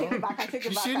performance. I take it back. I take it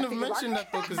You back. shouldn't I have take it mentioned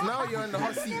back. that though, because now you're in the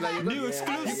hot seat. Like, New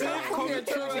exclusive. come here,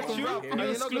 Trevor, can rap, and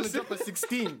you're not going to drop a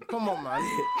 16. Come on, man.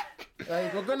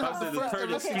 Like, we're going to have After the the first third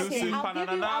ever exclusive. Okay,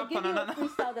 I'll give you a Panana.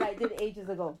 freestyle that I did ages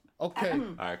ago. Okay.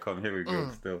 All right, come. Here we go.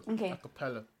 Still. Okay.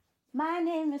 Capella. My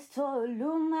name is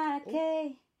Tolu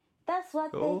Makay. That's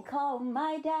what they call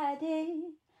my daddy.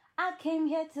 I came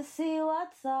here to see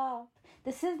what's up.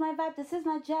 This is my vibe, this is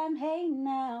my jam, hey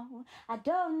now. I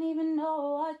don't even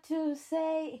know what to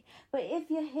say, but if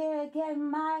you're here, get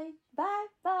my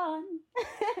vibe on.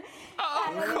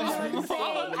 I don't even know what to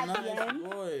say at the end.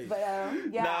 Boy. But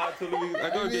yeah. Nah, totally. I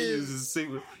gotta get you to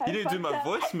sing. You didn't do my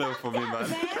voicemail for me, man.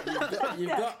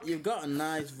 You've got a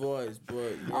nice voice,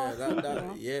 but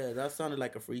that sounded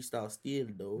like a freestyle steal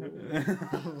though.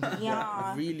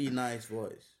 Yeah. Really nice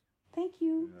voice. Thank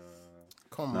you.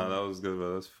 Come No, on. that was good,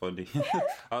 but that's funny.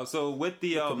 So with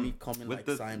the me coming with like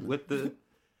the Simon.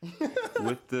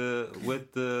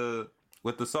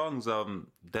 with the songs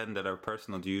then that are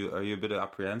personal, are you a bit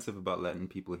apprehensive about letting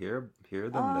people hear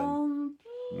them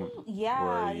then?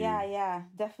 Yeah,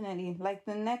 definitely. Like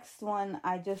the next one,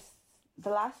 the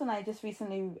last one I just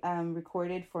recently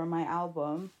recorded for my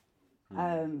album.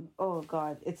 Oh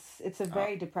God, it's a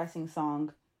very depressing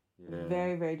song. Yeah.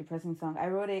 Very, very depressing song. I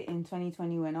wrote it in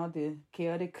 2020 when all the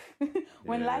chaotic,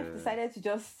 when life decided to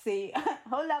just say,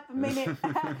 hold up a minute,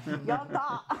 y'all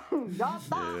thought.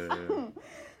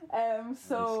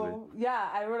 So yeah,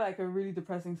 I wrote like a really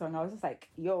depressing song. I was just like,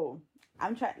 yo,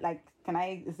 I'm trying, like,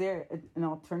 is there an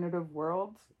alternative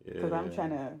world? Because I'm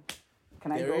trying to,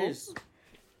 can I go? There is.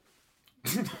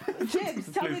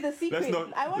 Jibs, tell me the secret.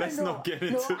 I want to know. Not get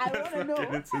into, I want to know.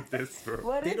 Get into this, bro.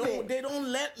 What is it? They don't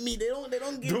let me. They don't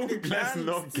give me the Let's chance.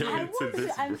 not get into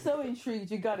this. I'm so intrigued.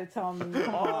 You gotta tell me.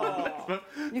 Come on.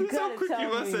 You That's how gotta quick you tell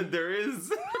must me. said there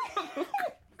is.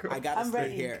 I gotta I'm stay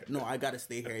ready. here. No, I gotta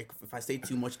stay here. If I say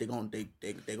too much, they gon'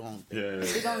 Yeah. They gonna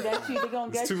get you. They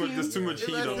gonna get Too much, you. there's too much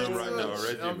heat on them right now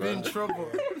already, I'm man. in trouble.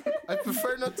 I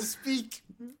prefer not to speak.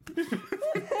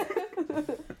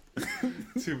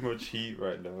 Too much heat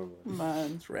right now, man.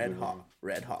 Man. It's red hot.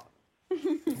 But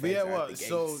yeah, Fans are what? at the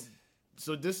So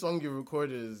gates. this song you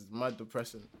recorded is mad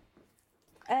depressing.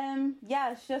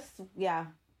 Yeah, it's just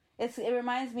it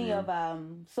reminds me of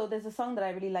so there's a song that I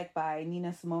really like by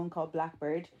Nina Simone called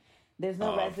Blackbird. There's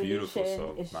no beautiful resolution.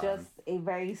 song, It's man. just a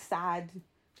very sad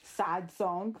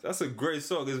song. That's a great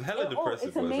song. It's hella depressive.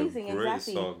 It's but amazing, it's a great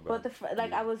exactly. song, man. But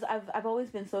I've always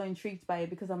been so intrigued by it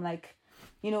because I'm like,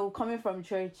 you know, coming from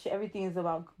church, everything is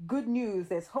about good news.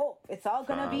 There's hope. It's all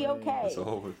gonna be okay. It's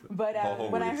always, But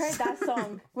when I always. heard that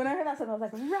song, I was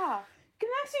like, rah, can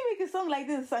I actually make a song like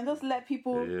this and just let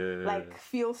people like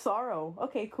feel sorrow?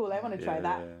 Okay, cool. I want to try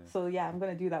that. Yeah. So yeah, I'm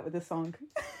gonna do that with this song.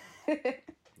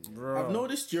 Bro. I've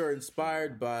noticed you're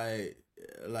inspired by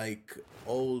like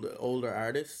older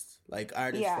artists, like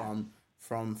artists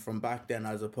from back then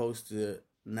as opposed to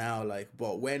now. Like,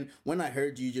 but when I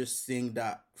heard you just sing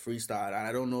that freestyle, and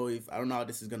I don't know how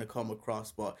this is gonna come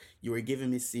across, but you were giving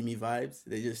me Simi vibes.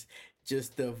 They just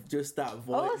that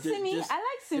voice. Oh, Simi, I like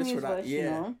Simi's for that, voice. You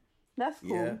know, that's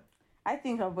cool. Yeah. I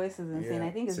think her voice is insane. Yeah.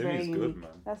 I think it's Simi's very good, unique.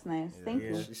 man. That's nice. Thank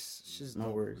you. She's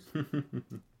No worries.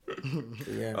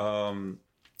 Yeah.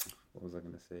 What was I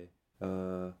gonna say?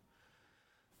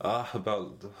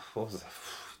 About what was that?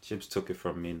 Chips took it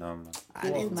from me now, man. I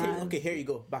didn't take. man. Okay, here you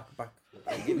go. Back.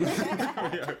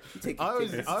 Take I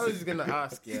it. was gonna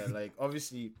ask, like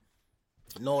obviously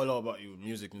know a lot about you,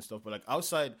 music and stuff, but like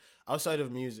outside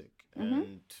of music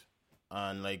and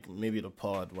like maybe the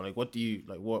pod, like what do you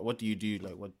do?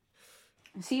 Like what?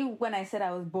 See, when I said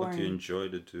I was What do you boring. enjoy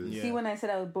to do? Yeah. See, when I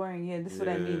said I was boring, this is what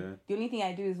I Yeah. mean. The only thing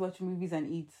I do is watch movies and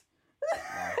eat.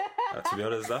 To be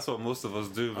honest, that's what most of us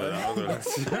do, man. I'm not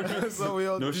gonna That's what we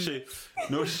all no do.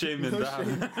 shame in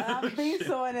that. I'm being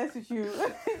so honest with you.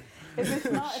 if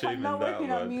Shame I'm not in that,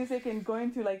 working on man. music and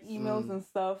going through like emails and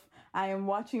stuff, I am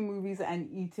watching movies and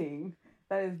eating.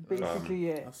 That is basically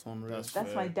it. That's unreal.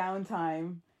 That's my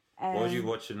downtime. What are you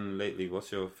watching lately? What's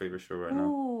your favorite show right now?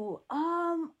 Ooh,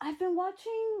 I've been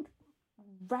watching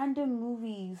random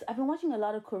movies. I've been watching a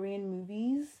lot of Korean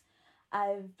movies.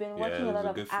 I've been watching a there's lot a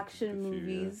of good action few, yeah.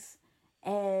 movies. I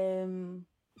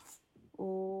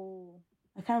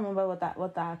can't remember what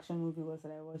the action movie was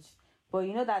that I watched. But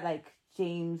you know that like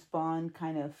James Bond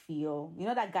kind of feel. You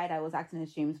know that guy that was acting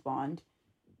as James Bond.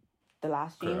 the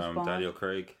last James Bond. Daniel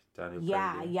Craig.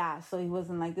 Yeah. So he was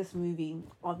in like this movie,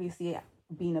 obviously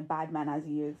being a bad man as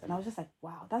he is, and I was just like,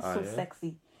 wow, that's so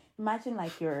sexy. Imagine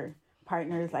like your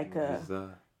partner is like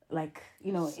like,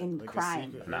 you know, in like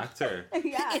crime. An actor.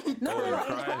 Yeah. No, in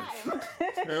crime.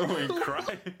 In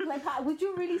crime. Like, would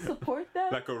you really support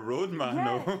them? Like a roadman,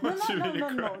 yeah. no.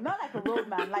 No, not like a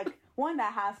roadman. Like one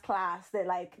that has class, that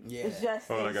like is just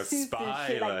like a spy,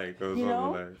 shit, like you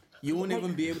know. Like. You wouldn't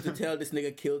even be able to tell this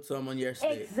nigga killed someone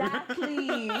yesterday.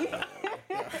 Exactly.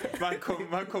 Man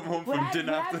come home from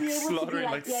dinner after slaughtering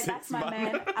like yeah, 6 that's my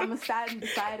man. man. I'm gonna stand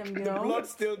beside him, you know. The blood's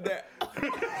still there.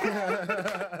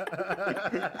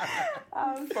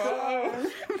 I'm sorry.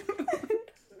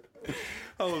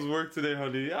 How was work today,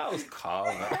 honey? I was calm,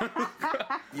 man.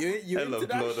 You into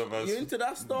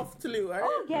that stuff, Tolu, right?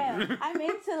 Oh yeah, I'm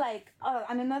into like,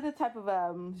 and another type of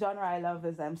genre I love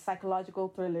is psychological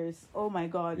thrillers. Oh my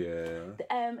god. Yeah.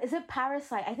 Is it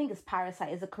Parasite? I think it's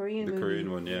Parasite. It's a Korean movie. The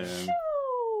Korean one, yeah.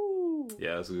 Shoo!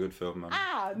 Yeah, it's a good film, man.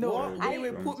 No. What?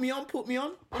 Wait, put me on.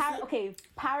 Okay,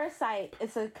 Parasite.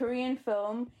 It's a Korean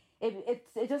film. It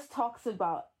just talks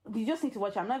about. You just need to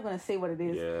watch it. I'm not going to say what it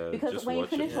is. Because when you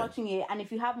finish watching it, and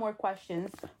if you have more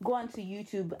questions, go onto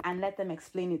YouTube and let them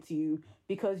explain it to you.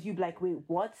 Because you'd be like, wait,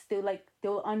 what?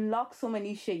 They'll unlock so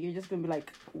many shit. You're just going to be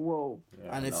like, whoa.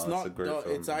 Yeah, and it's not,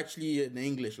 it's actually in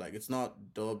English. Like, it's not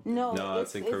dubbed. No,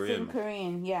 it's in Korean. It's in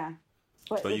Korean, yeah.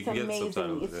 But it's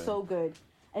amazing. It's so good.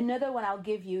 Another one I'll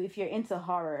give you, if you're into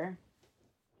horror,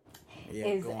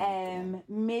 is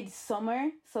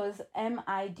Midsummer. So it's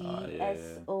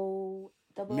MIDSO.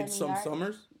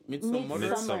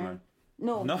 Midsummer.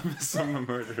 No, not Midsummer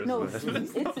Murderers. No, it's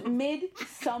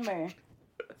Midsummer.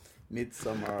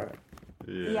 Midsummer.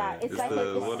 Yeah, it's like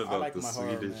what about like the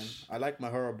Swedish? Horror, I like my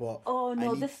horror, but I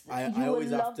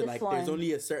always love have to this one. There's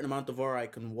only a certain amount of horror I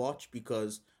can watch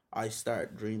because I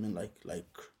start dreaming like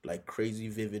crazy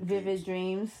vivid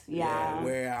dreams. Yeah.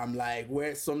 Where I'm like,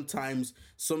 sometimes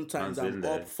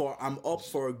I'm up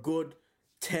for a good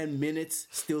 10 minutes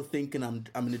still thinking I'm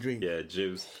in a dream. Yeah,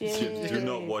 Jibs, do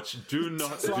not watch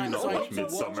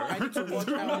Midsummer. I need to watch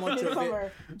how much of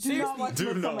it. Seriously,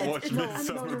 do not watch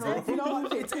Midsummer, bro.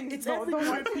 It's every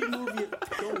creepy movie.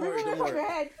 Don't worry.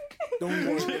 Don't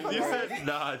worry. You said,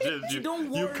 nah, Jibs, you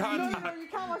can't.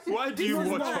 Why do you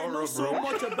watch horror, bro? So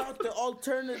much about the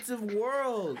alternative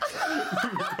world.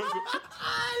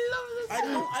 I love this.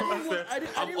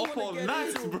 I'm up all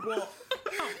night, bro.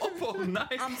 I'm up all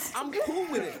night. I'm cool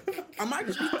with it. I'm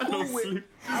actually cool with.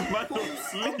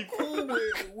 I'm cool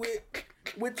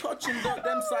with touching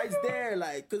them sides there,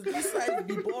 like, because these sides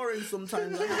be boring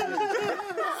sometimes.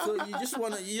 So you just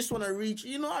wanna reach.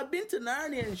 You know, I've been to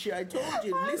Narnia and shit. I told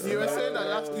you. Listen, you were saying that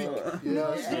last week. You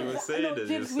were saying that.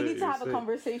 Jibs, we need to have a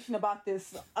conversation about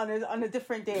this on a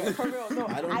different day. For real, no.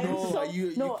 I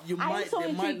don't know. You might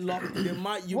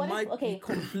be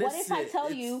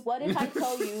complicit. What if I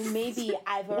tell you? Maybe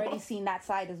I've already seen that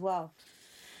side as well.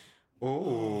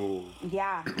 Oh.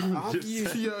 Yeah. Yo, do you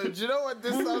know what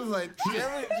this sounds like? Do you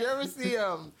ever see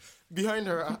behind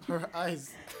her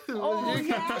eyes? Oh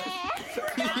yeah.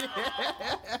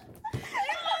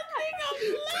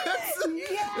 That's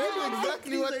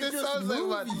exactly what this sounds like,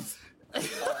 man.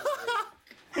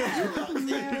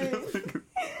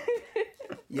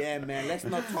 Yeah, man. Let's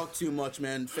not talk too much,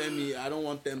 man. Femi, I don't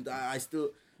want them.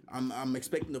 I'm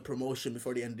expecting a promotion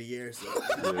before the end of the year. So.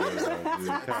 You're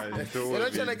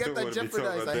not trying to get that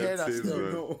jeopardized. I hear that still.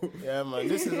 No. Yeah, man.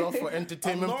 This is all for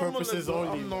entertainment purposes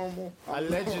only. I'm normal.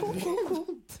 Allegedly.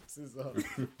 This is all.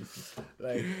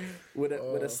 Like with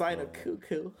a side of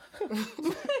kill.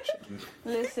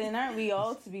 Listen, aren't we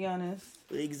all, to be honest?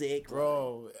 Exactly.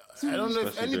 Bro, I don't know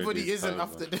if anybody isn't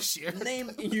after this year.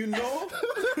 Name, you know?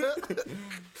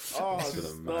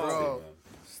 Bro.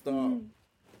 Stop.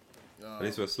 At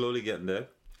least we're slowly getting there.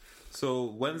 So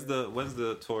when's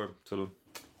the tour, Tolu?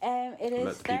 It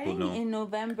is starting in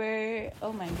November.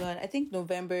 Oh my god, I think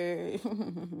November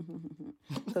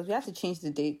because we have to change the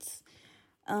dates.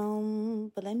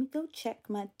 But let me go check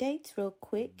my dates real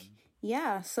quick.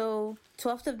 Yeah, so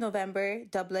 12th of November,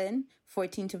 Dublin.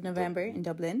 14th of November in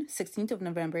Dublin. 16th of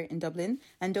November in Dublin.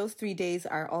 And those 3 days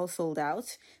are all sold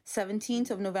out. 17th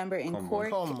of November in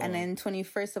Cork. And then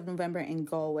 21st of November in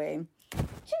Galway.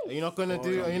 Are you not gonna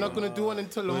do one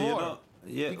until tomorrow?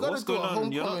 Yeah, you gotta what's do going a on?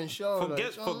 homecoming show.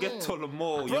 Forget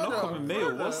Tullamore. You're not coming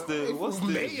Mayo. What's the?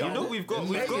 Mayo? You know we've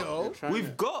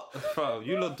got. Fam,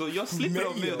 you're sleeping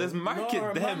on Mayo. There's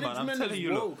market there, man. I'm telling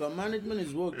you, look. Our management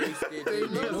is woke. They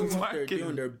know what they're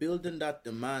doing. They're building that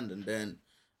demand, and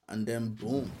then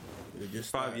boom.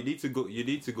 Just Fam, you need to go. You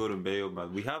need to go to Mayo,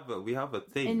 man. We have a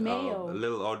thing, In Mayo. a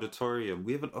little auditorium.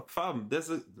 We have fam. There's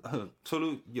a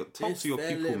Tolu. Talk to your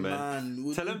people,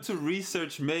 man. Tell them to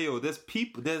research Mayo. There's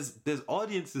people. There's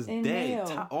audiences In there.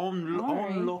 Mayo.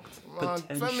 Unlocked Man,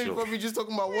 potential. family probably just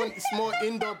talking about one small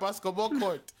indoor basketball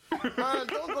court. Man,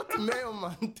 don't go to Mayo,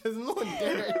 man. There's no one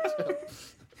there.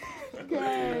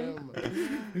 Okay.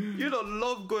 You don't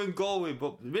love going Galway,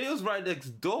 but Mayo's right next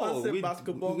door.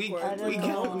 basketball court. I don't We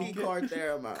know. get court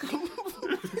there, man.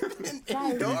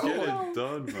 Guys, Get you it know,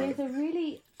 done, man. there's a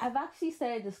really. I've actually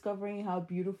started discovering how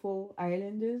beautiful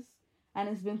Ireland is, and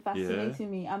it's been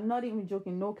fascinating me. I'm not even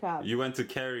joking. No cap. You went to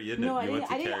Kerry, innit? No, I you went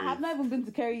didn't. to Kerry. I've not even been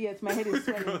to Kerry yet. My head is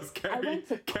swimming. Because I went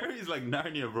to. Kerry's like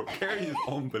Narnia, bro. Kerry is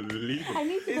unbelievable. I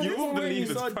need to go You to won't Kerry. believe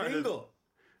You it's saw part of- Dingle.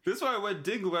 This is why I went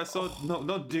Dingle. I saw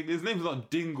not Dingle. His name's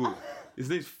not Dingle. His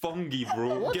name's Fungi,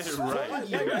 bro. Get it right.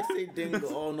 Yeah, I say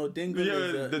Dingle. Oh no, Dingle.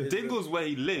 Yeah, the Dingle's where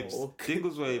he lives. Oh, okay.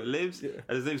 Dingle's where he lives, and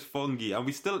his name's Fungi. And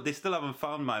they still haven't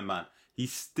found my man.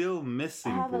 He's still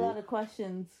missing, I have a bro. lot of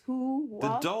questions. Who? The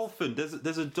What? dolphin.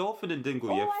 There's a dolphin in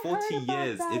Dingle. Oh, Yeah, I 40 heard about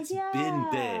years. that, It's been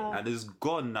there yeah. and it's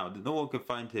gone now. No one can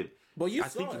find him. But you I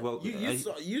saw think, it. well, You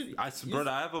saw you.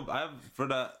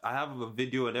 Brother, I have a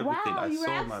video and everything. Wow, I you were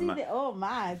saw my actually man. there. Oh,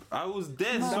 mad. I was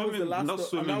there That was swimming, the last- not that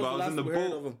swimming, was but I the was in the last we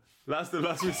heard of boat. him. The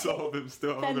last we saw of him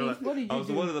still. I was, Femi, like, what did I you was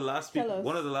do? one of the last people. Tell us.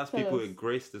 One of the last Tell people us. who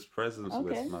graced this presence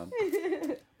Okay. with, man.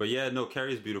 But yeah, no,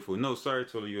 Kerry's beautiful. No, sorry,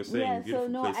 Tolu, you were saying Yeah, beautiful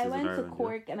so no, places I went in to Ireland.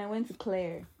 Cork and I went to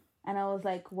Clare, and I was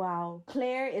like, wow,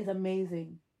 Clare is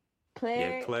amazing.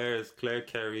 Yeah, Clare, Claire,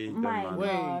 Kerry, them, My man. God. Wait,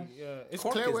 Gosh. yeah. It's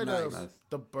Cork Claire is where nice.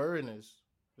 the burn is.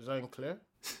 Is that in Claire?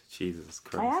 Jesus I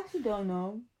Christ. actually don't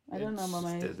know. I don't know about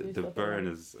my The history the stuff burn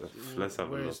like is. Let's have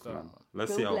a Where is look, that, man. man?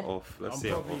 Let's see how Google it. off. Let's I'm see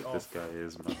how probably off this off. guy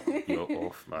is, man. You're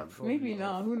off, man. that. Maybe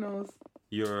not. Who knows?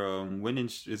 Your winning.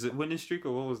 Is it winning streak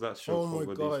or what was that show? Oh called my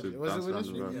where they God, used to was it dance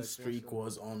Winning around the Streak? bar? Yeah.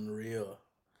 The streak was unreal.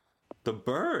 The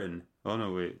burn. Oh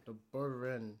no, wait. The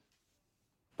burn.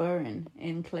 Burn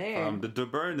in Clare. The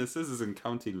burn. This is in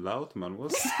County Louth, man.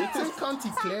 What's It's in County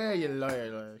Clare, you liar.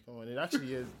 Like, come on, it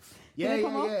actually is. Yeah, it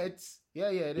come up? It's it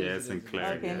is. yeah, it it's is, in it is.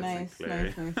 Clare. Okay, yeah, nice, it's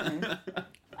in Clare. nice.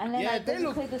 And then Yeah, I they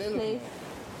look- visited this they look place.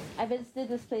 I visited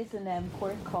this place in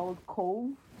Cork called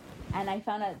Cove, and I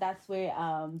found out that's where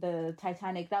the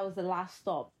Titanic. That was the last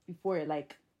stop before it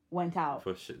went out.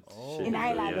 For shit. In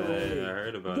Ireland, Yeah, though. I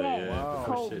heard about Yeah, it. Yeah, Wow.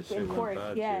 For Cove shit in went Cork.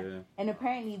 bad, Yeah. And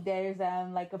apparently there's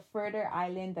like a further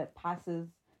island that passes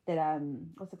that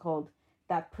what's it called?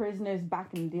 That prisoners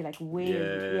back in the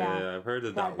day Yeah, I've heard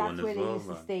of that one that's as where they well, used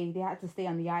man. to stay. They had to stay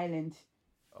on the island.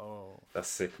 Oh, That's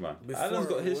sick, man. Before Ireland's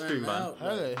got it history, went man. out,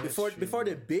 Hella before history, before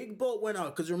the man. big boat went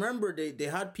out, because remember they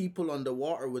had people on the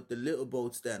water with the little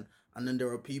boats then, and then there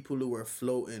were people who were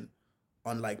floating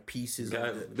on like pieces. Guy,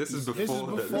 of the, this is pieces.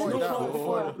 before.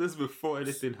 before that. This is before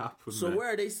anything happened. So man.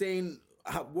 where are they saying?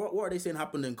 What are they saying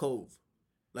happened in Cove?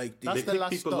 Like That's They the pick last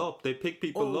people stop. up. They pick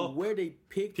people oh, up. where they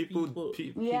pick People,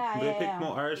 people. Yeah, they yeah, pick yeah.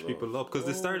 more Irish people up because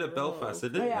they started at Belfast,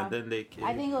 didn't Oh, they? yeah. And then they came.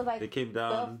 I think it was like they came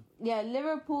down,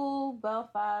 Liverpool,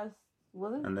 Belfast,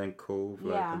 was it? and then Cove,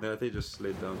 like, Yeah. and then they just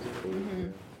slid down to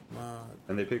Cove, Mad.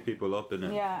 and they pick people up in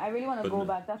it. Yeah, I really want to But go no.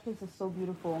 back. That place is so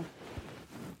beautiful.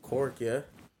 Cork, yeah.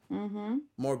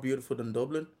 More beautiful than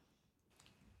Dublin.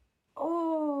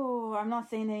 Oh, I'm not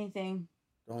saying anything.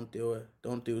 Don't do it.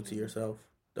 Don't do it to yourself.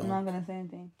 I'm Don't. not gonna say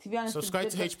anything. To be honest, Subscribe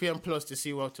to HPM Plus to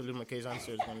see what Tolu Makay's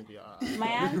answer is going to be. my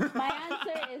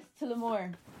answer is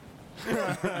Tullamore.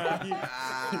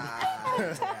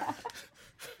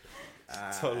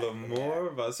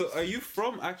 Tullamore. But so, are you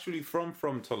actually from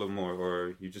Tullamore,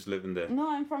 or you just living there? No,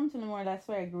 I'm from Tullamore. That's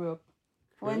where I grew up.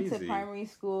 Went to Crazy. primary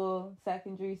school,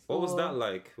 secondary school. What was that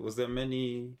like? Was there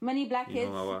many? Many black You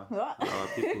kids. know, our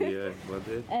people, yeah, were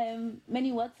there?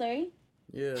 Many what? Sorry.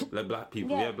 Yeah. Like black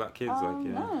people, yeah, black kids, like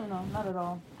yeah. No, not at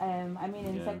all. I mean,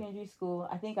 in Yeah. secondary school,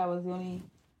 I think I was the only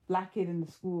black kid in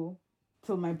the school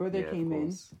till my brother Yeah, of came in.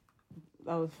 course.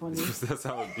 That was funny. That's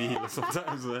how it be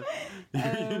sometimes, man.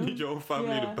 You need your own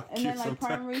family to back and you then like sometimes.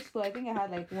 primary school, I think I had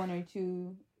like one or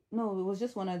two. No, it was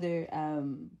just one other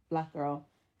black girl,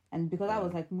 and because I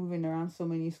was like moving around so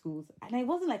many schools, and it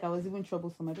wasn't like I was even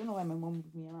troublesome. I don't know why my mom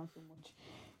moved me around so much,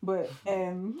 but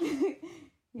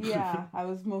yeah, I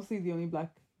was mostly the only black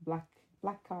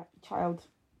child.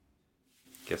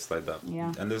 Guess like that.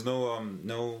 Yeah. And there's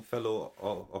no fellow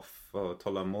of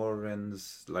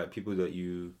Tullamorans, like people that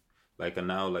you like are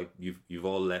now like you've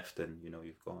all left and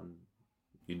you've gone.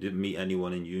 You didn't meet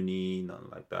anyone in uni, nothing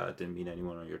like that. Didn't meet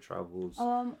anyone on your travels.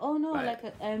 Oh no, Like,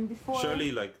 before.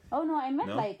 Surely, like Oh no, I met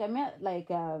No?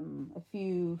 a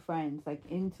few friends like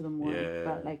in Tullamore Yeah.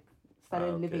 that like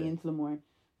started living okay. in Tullamore.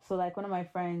 So like one of my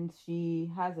friends,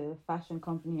 she has a fashion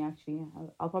company actually.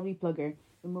 I'll probably plug her.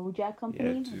 The Moja company.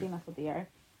 Yeah, I think that's what they are.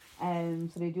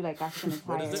 So they do like African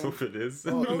attire. That's what it is.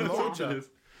 Oh, No, Moja. it is.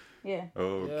 Yeah.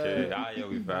 Okay. Yeah.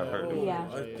 I've heard of it. Yeah.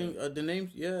 I think the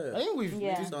names, I think we've.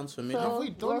 Yeah. sounds familiar. So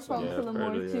we done we're from something? Yeah, I've Tullamore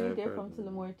heard it, too. I've They're heard from it.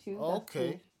 Tullamore too. That's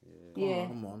Okay. cool. Yeah.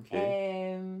 Come on.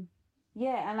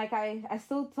 Yeah, and like I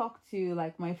still talk to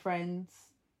like my friends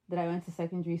that I went to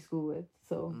secondary school with,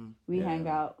 so we Yeah. hang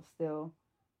out still.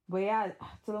 But yeah,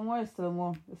 Tullamore is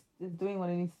Tullamore. It's doing what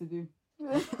it needs to do.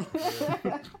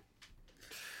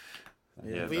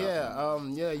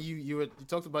 Yeah. You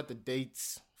talked about the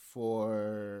dates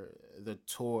for the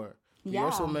tour. You Yeah.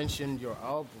 also mentioned your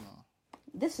album.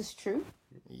 This is true.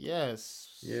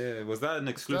 Yes. Yeah, was that an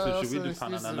exclusive? That's Should we an do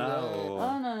exclusive, Panana yeah. or?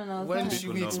 Oh no. When it's should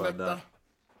not. we know about expect that?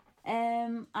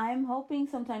 I'm hoping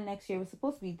sometime next year. It was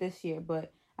supposed to be this year,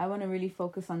 but I want to really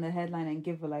focus on the headline and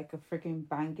give like a freaking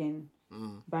banging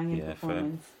Yeah,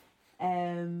 performance.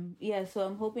 So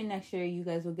I'm hoping next year you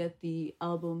guys will get the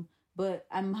album, but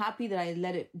I'm happy that I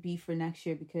let it be for next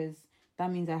year because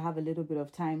that means I have a little bit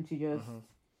of time to just,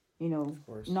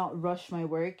 not rush my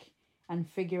work and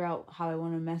figure out how I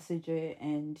want to message it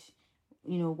and,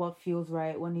 what feels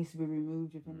right, what needs to be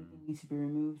removed, if anything needs to be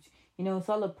removed. It's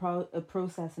all a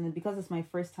process, and because it's my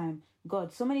first time,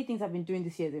 God, so many things I've been doing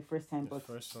this year the first time, but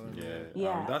First one.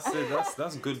 Yeah. That's it.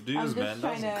 That's good news, man.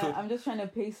 That's good. I'm just trying to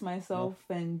pace myself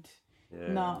and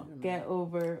not get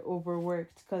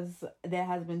overworked, because there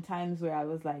has been times where I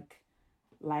was like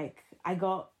I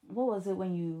got, what was it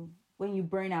when you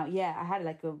burn out? Yeah, I had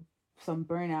like some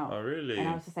burnout. Oh, really? And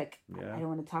I was just like, I don't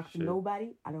want to talk to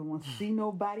nobody. I don't want to see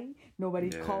nobody. Nobody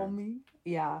call me.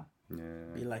 Yeah.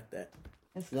 Be like that.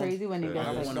 It's crazy when it gets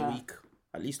I like want that. a week.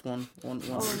 At least one. Oh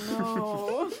no.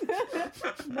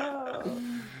 No.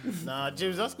 Nah,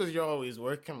 James, that's because you're always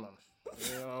working, man.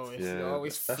 You're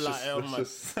always That's flat out, man.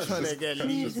 Trying to get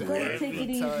Please, leads you gotta take it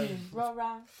every easy. time.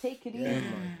 Rara, take it easy.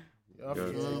 Man. You have to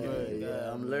remember.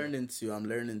 Yeah, I'm learning to.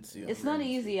 It's not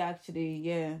easy, actually.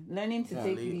 Yeah, learning to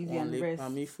take it easy and rest.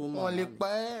 Only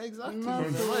buy, exactly. No,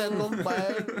 Don't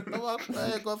buy.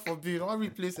 God forbid. Don't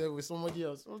replace it with somebody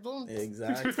else. Don't.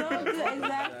 Exactly.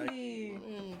 Exactly.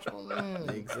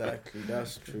 Exactly.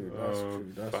 That's true. That's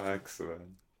true. Facts,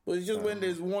 man. But it's just when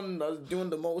there's one that's doing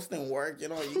the most in work, you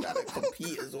gotta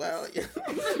compete as well.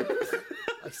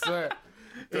 I swear.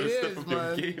 It is,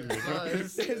 man.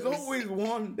 There's always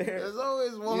one there. There's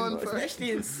always one person.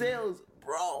 Especially in sales,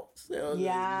 bro. Sales is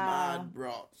mad,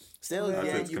 bro.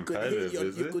 Sales, you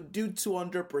could do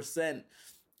 200%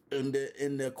 in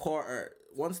the quarter.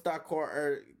 Once that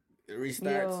quarter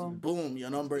restarts, boom, your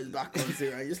number is back on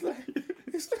zero. It's like.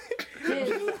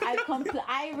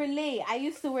 I relate. I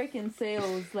used to work in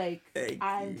sales, like, Thank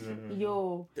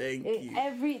you.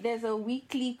 There's a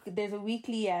weekly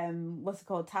what's it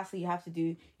called, task that you have to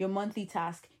do. Your monthly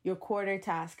task, your quarter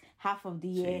task, half of the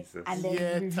year, Jesus. and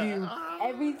then review.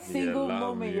 Every single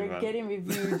moment you're man. getting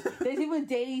reviewed. There's even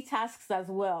daily tasks as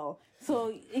well.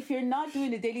 So if you're not doing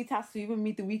the daily task to even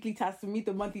meet the weekly task to meet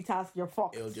the monthly task, you're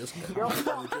fucked. You're So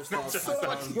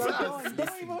much You're task.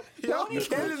 done. Don't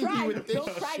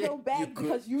try your best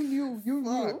because you knew.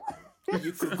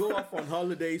 You could go off on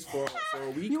holidays for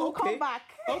a week. You will come back.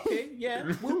 Okay,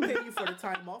 yeah, we'll pay you for the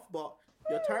time off, but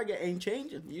your target ain't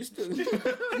changing. You still You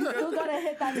still gotta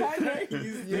hit that target.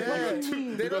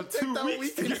 They don't take that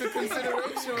week into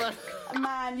consideration, man.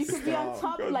 Man, you could be on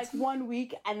top like 1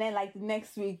 week, and then like the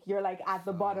next week you're like at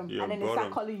the bottom, You're and then they bottom.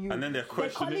 start calling you. And then they're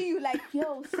questioning. calling you like,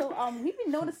 yo, so we've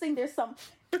been noticing there's some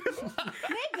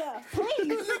nigga, please.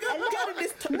 Get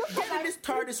in this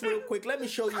TARDIS real quick. Let me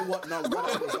show you what number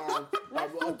I was on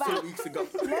 2 weeks ago.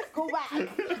 Let's go back.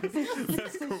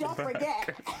 Since y'all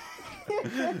forget.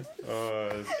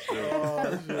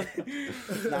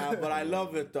 Nah, but I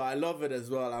love it though. I love it as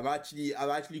well. I've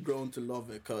actually grown to love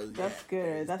it because That's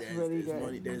good. That's really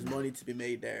good. There's money to be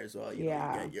made there as well. You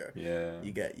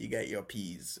get your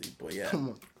P's. But yeah,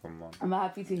 Come on. I'm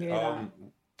happy to hear that.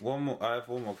 I have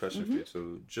one more question for you.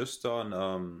 So just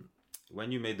on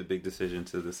when you made the big decision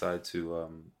to decide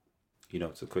to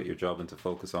to quit your job and to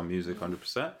focus on music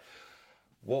 100%,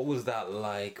 what was that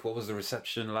like? What was the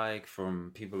reception like from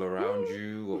people around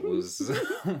you? What was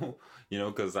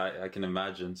because I can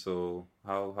imagine. So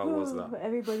how was that?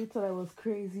 Everybody thought I was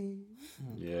crazy.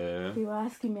 Yeah. They were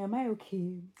asking me, am I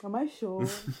okay? Am I sure?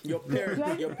 your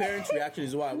parents' reaction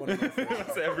is what I want to know first.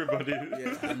 That's everybody.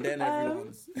 Yeah, and then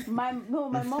everyone's. My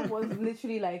mom was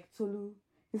literally like, Tolu,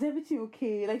 is everything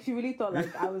okay? Like, she really thought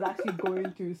like I was actually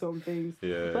going through some things.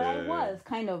 Yeah. But I was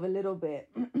kind of a little bit.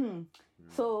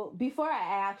 So before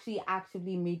I actually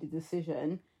actively made the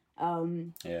decision,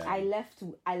 I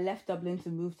left Dublin to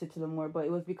move to Tullamore, but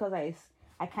it was because I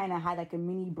kind of had like a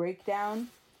mini breakdown.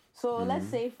 So let's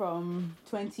say from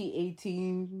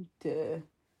 2018 to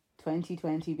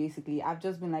 2020, basically, I've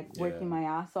just been like working my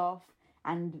ass off,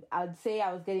 and I'd say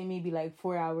I was getting maybe like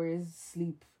 4 hours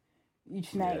sleep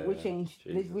each night, which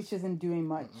isn't doing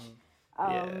much.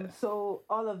 So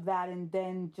all of that, and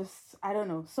then just, I don't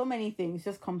know, so many things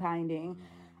just compounding.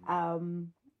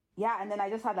 And then I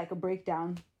just had like a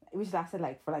breakdown, which lasted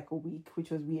like for like a week, which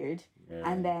was weird.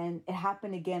 And then it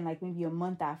happened again like maybe a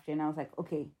month after, and I was like,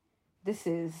 okay, this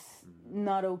is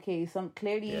not okay. So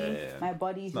clearly my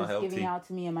body is just healthy. Giving out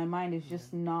to me, and my mind is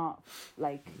just not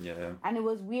like and it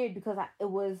was weird because it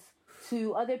was,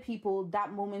 to other people,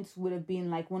 that moment would have been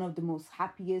like one of the most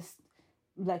happiest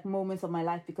like moments of my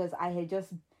life, because I had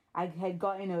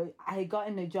gotten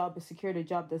a job, secured a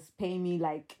job that's paying me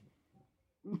like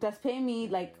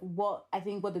what I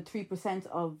think what the 3%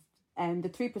 of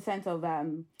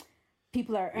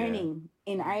people are earning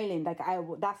in Ireland. Like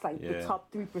that's like the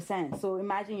top 3%. So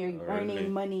imagine you're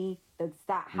earning money that's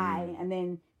that high, and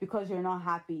then because you're not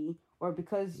happy, or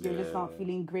because you're just not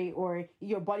feeling great, or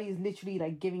your body is literally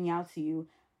like giving out to you,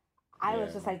 I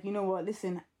was just like, you know what,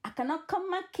 listen, I cannot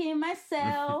come back here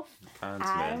myself.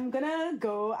 I'm gonna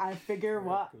go and figure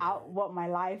out what my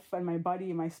life and my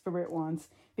body and my spirit wants,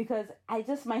 because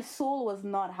my soul was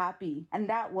not happy, and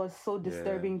that was so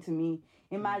disturbing to me.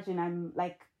 Imagine I'm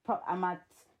at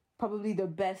probably the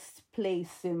best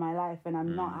place in my life, and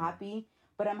I'm not happy,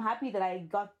 but I'm happy that I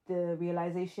got the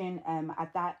realization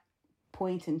at that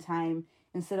point in time,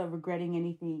 instead of regretting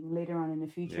anything later on in the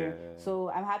future.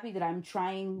 So I'm happy that I'm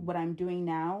trying what I'm doing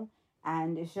now,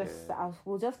 and it's just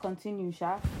we'll just continue,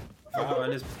 Sha.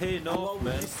 And it's paying off, what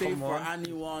man. Would you say for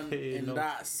anyone in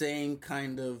that same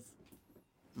kind of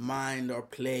mind or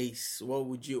place? What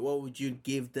would you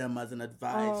give them as an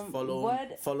advice?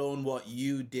 Following what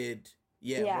you did.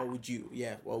 What would you?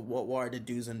 What are the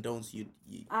do's and don'ts you?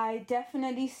 I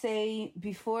definitely say,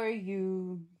 before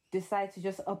you decide to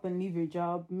just up and leave your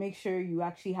job, make sure you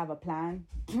actually have a plan.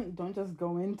 Don't just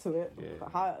go into it.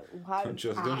 Don't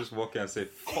just walk in and say,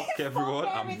 fuck everyone,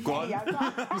 I'm gone.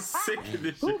 I'm sick of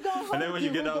this shit. And then when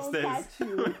you get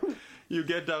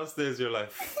downstairs, you're like,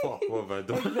 fuck, what have I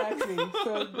done? Exactly.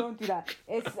 So don't do that.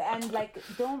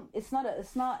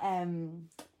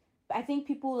 I think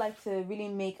people like to really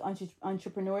make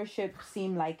entrepreneurship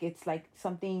seem like it's like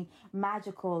something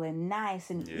magical and nice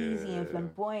and easy and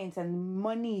flamboyant, and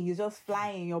money is just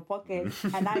flying in your pocket,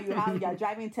 and now you're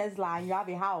driving Tesla and you have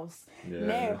a house.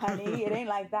 No, honey, it ain't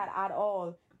like that at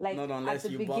all. Like, not unless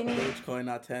you bought Dogecoin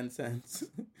at 10 cents.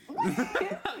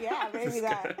 Yeah, maybe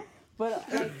that. But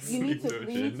like, you need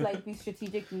to like be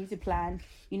strategic. You need to plan.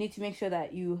 You need to make sure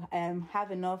that you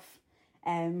have enough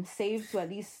saved to at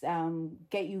least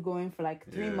get you going for like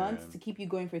 3 months, to keep you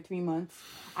going for 3 months.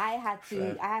 I had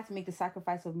to make the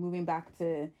sacrifice of moving back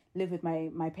to live with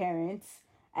my parents,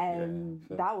 and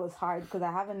that was hard because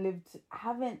I've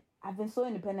been so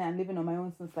independent and living on my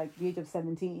own since like the age of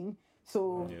 17.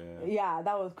 So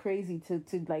that was crazy to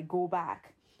like go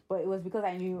back, but it was because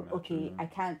I knew, okay, I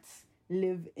can't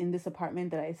live in this apartment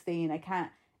that I stay in. I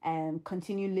can't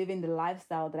continue living the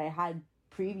lifestyle that I had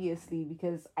previously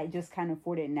because I just can't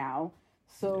afford it now.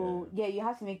 So you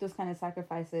have to make those kind of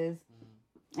sacrifices.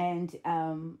 And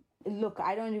look,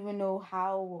 I don't even know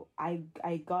how I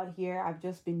got here. I've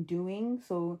just been doing.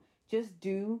 So just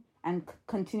do and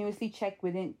continuously check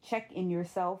in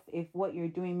yourself if what you're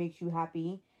doing makes you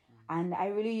happy. And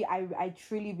I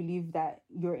truly believe that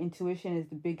your intuition is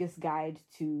the biggest guide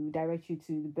to direct you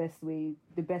to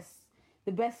the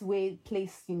best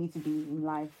place you need to be in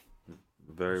life.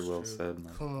 Very well said,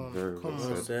 man. Very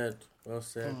well said. Well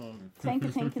said. Thank you.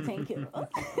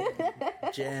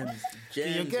 Gems.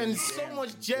 You're getting so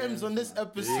much gems on this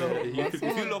episode. If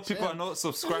you lot people are not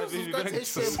subscribing, you gotta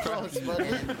subscribe.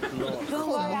 Don't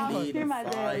worry, I'll hear my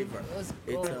dad.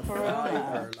 It's a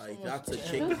fiver. Like, that's a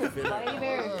chicken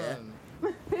fillet.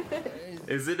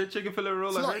 Is it a chicken fillet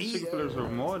roll? I heard chicken fillets were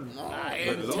more.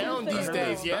 In town these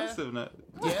days, expensive now.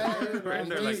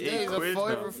 They're like 8 quid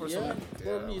now.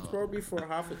 It's probably for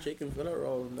half a chicken fillet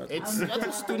roll. That's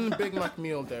a student Big Mac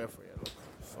meal there for you.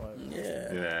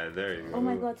 Yeah, there you go. Oh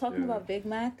my god, talking about Big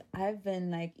Mac, I've been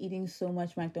like eating so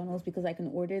much McDonald's because I can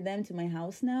order them to my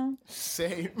house now.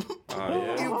 Same.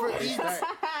 Uber Eats.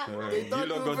 You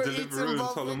lot got Deliveroo in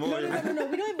Tullamore. No.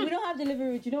 We don't have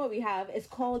Deliveroo. Do you know what we have? It's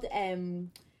called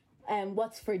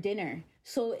what's for dinner.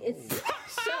 So it's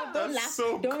don't laugh,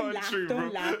 so don't country, laugh, don't bro.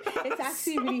 laugh. It's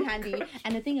actually really handy.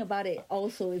 And the thing about it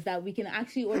also is that we can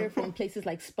actually order from places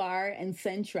like Spar and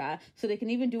Centra, so they can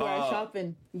even do our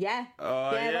shopping. Yeah. Yeah.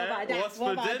 What about that? What's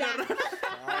What for about dinner? that?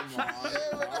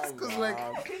 That's because, like,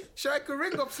 sure, I could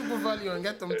ring up Super Value and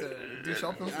get them to do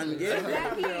shopping for me. Yeah, they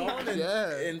have their own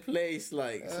in place,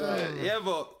 like. So. Yeah,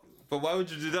 but why would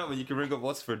you do that when you can ring up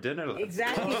what's for dinner? Like?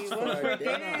 Exactly. What's for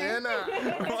dinner?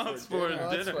 What's for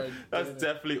dinner? That's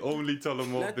definitely only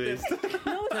Tullamore based.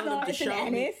 No, it's not. It's an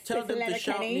Ennis. Tell It's a them to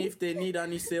shout Letterkenny. me if they need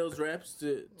any sales reps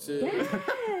to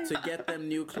get them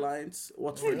new clients.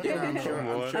 What's for dinner? I'm sure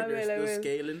they're still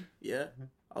scaling. Yeah.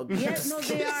 Yeah, no,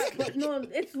 they are. But no,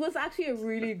 it was actually a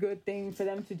really good thing for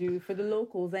them to do, for the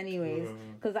locals anyways.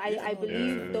 Because I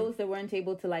believe those that weren't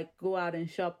able to like go out and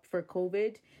shop for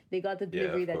COVID, they got the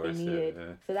delivery that they needed.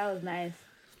 Yeah. So that was nice.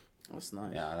 That's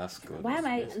nice. Yeah, that's good. Why am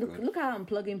I... Look how I'm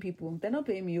plugging people. They're not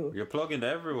paying me. You're plugging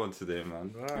everyone today,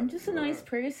 man. I'm just a nice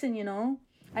person, you know?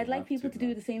 I'd like people to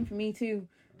do the same for me too.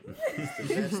 It's the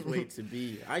best way to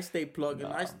be. I stay plugging,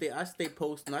 I stay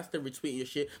posting, I stay retweeting your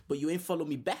shit, but you ain't follow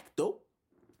me back though.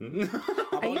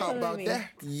 Are you following me? That?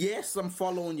 Yes, I'm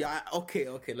following you. Okay,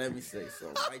 let me say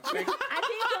so. I think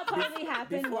what probably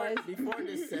happened was... Before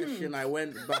this session, I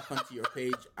went back onto your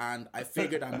page and I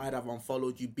figured I might have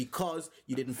unfollowed you because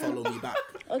you didn't follow me back.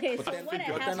 Okay, so what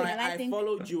happened, then I think...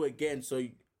 followed you again, so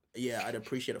yeah, I'd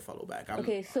appreciate a follow back. I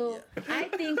think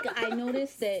I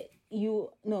noticed that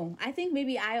I think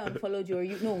maybe I unfollowed you or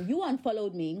you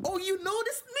unfollowed me. Oh, you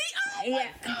noticed me? Oh, yeah.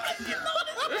 God, you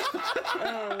noticed me?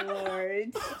 Oh,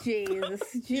 Lord. Jesus.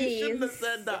 You shouldn't have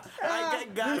said that. I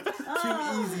get got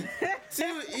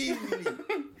too easily.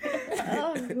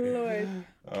 Oh, Lord.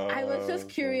 I was just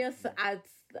curious I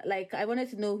wanted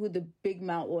to know who the big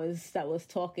mouth was that was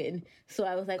talking. So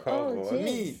I was like, jeez.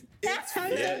 Me. That's how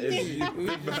Big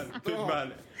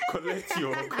man. Collect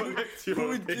your Big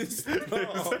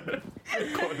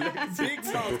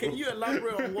mouth. Can you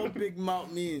elaborate on what big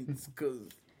mouth means? Because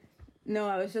no,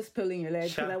 I was just pulling your leg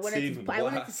because I wanted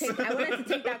to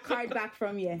take that card back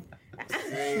from you.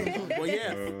 Well,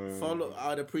 yeah, follow.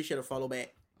 I'd appreciate a follow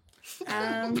back.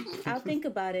 I'll think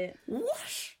about it.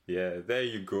 Whoosh. Yeah, there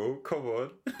you go. Come on.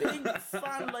 Big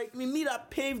fan like me that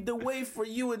paved the way for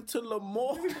you into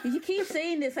Lamore. You keep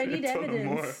saying this. I need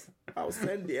evidence. I'll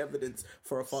send the evidence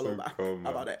for a follow back. How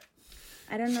about that?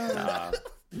 I don't know.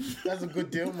 That's a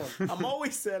good deal, man. I'm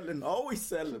always selling. Always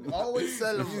selling.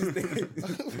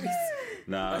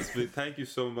 Thank you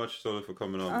so much, Tolu, for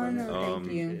coming on. Man. No,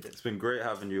 thank you. It's been great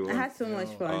having you on. I had so much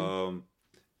fun.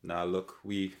 Look,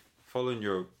 we following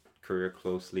your career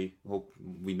closely. Hope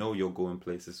we know you're going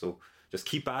places, so just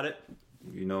keep at it,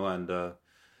 and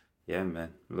yeah,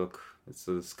 man. Look,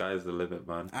 the sky's the limit,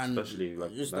 man. And especially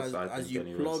like just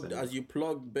as you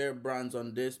plug Bear Brands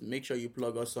on this, make sure you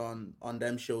plug us on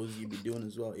them shows you be doing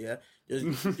as well. Yeah,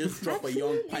 just drop a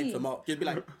young pint them up. Just be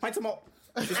like pint them up.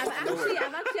 I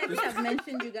think I've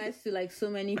mentioned you guys to like so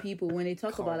many people when they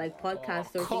talk about like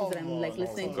podcasts or things that I'm like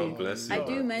listening to. God bless you. I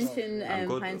do mention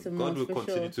pints of God Moss will for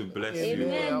continue sure. to bless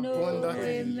Amen. you.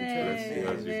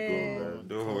 Amen.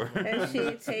 Don't worry. And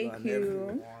she take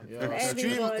you.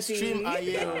 Stream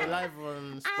Aye live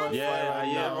on Spotify.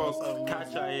 Yeah,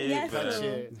 catch Aye. Yes,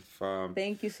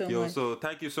 thank you so much. So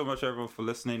thank you so much everyone for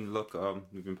listening. Look,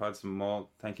 we've been Pints and More.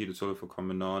 Thank you to Tolu for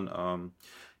coming on.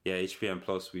 Yeah, HPM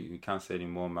Plus, we can't say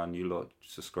anymore, man. You lot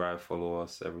subscribe, follow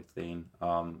us, everything.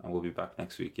 And we'll be back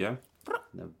next week, yeah?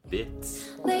 In a bit.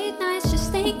 Late nights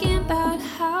just thinking about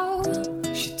how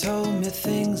she told me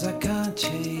things I can't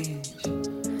change.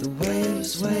 The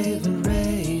waves wave and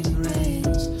rain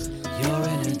rains. You're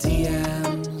in her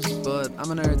DMs. But I'm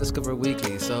on her Discover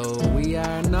Weekly, so we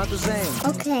are not the same.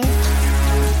 Okay.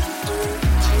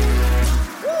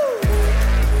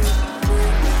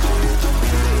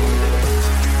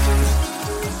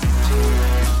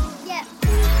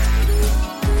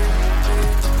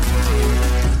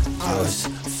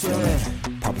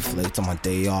 Proper flakes on my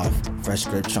day off. Fresh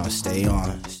script trying to stay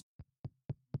on.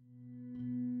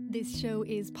 This show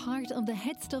is part of the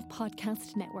Head Stuff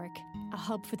Podcast Network, a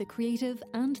hub for the creative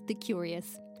and the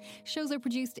curious. Shows are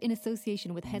produced in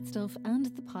association with Head Stuff and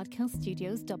the Podcast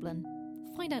Studios Dublin.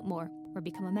 Find out more or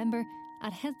become a member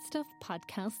at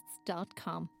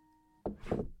headstuffpodcasts.com.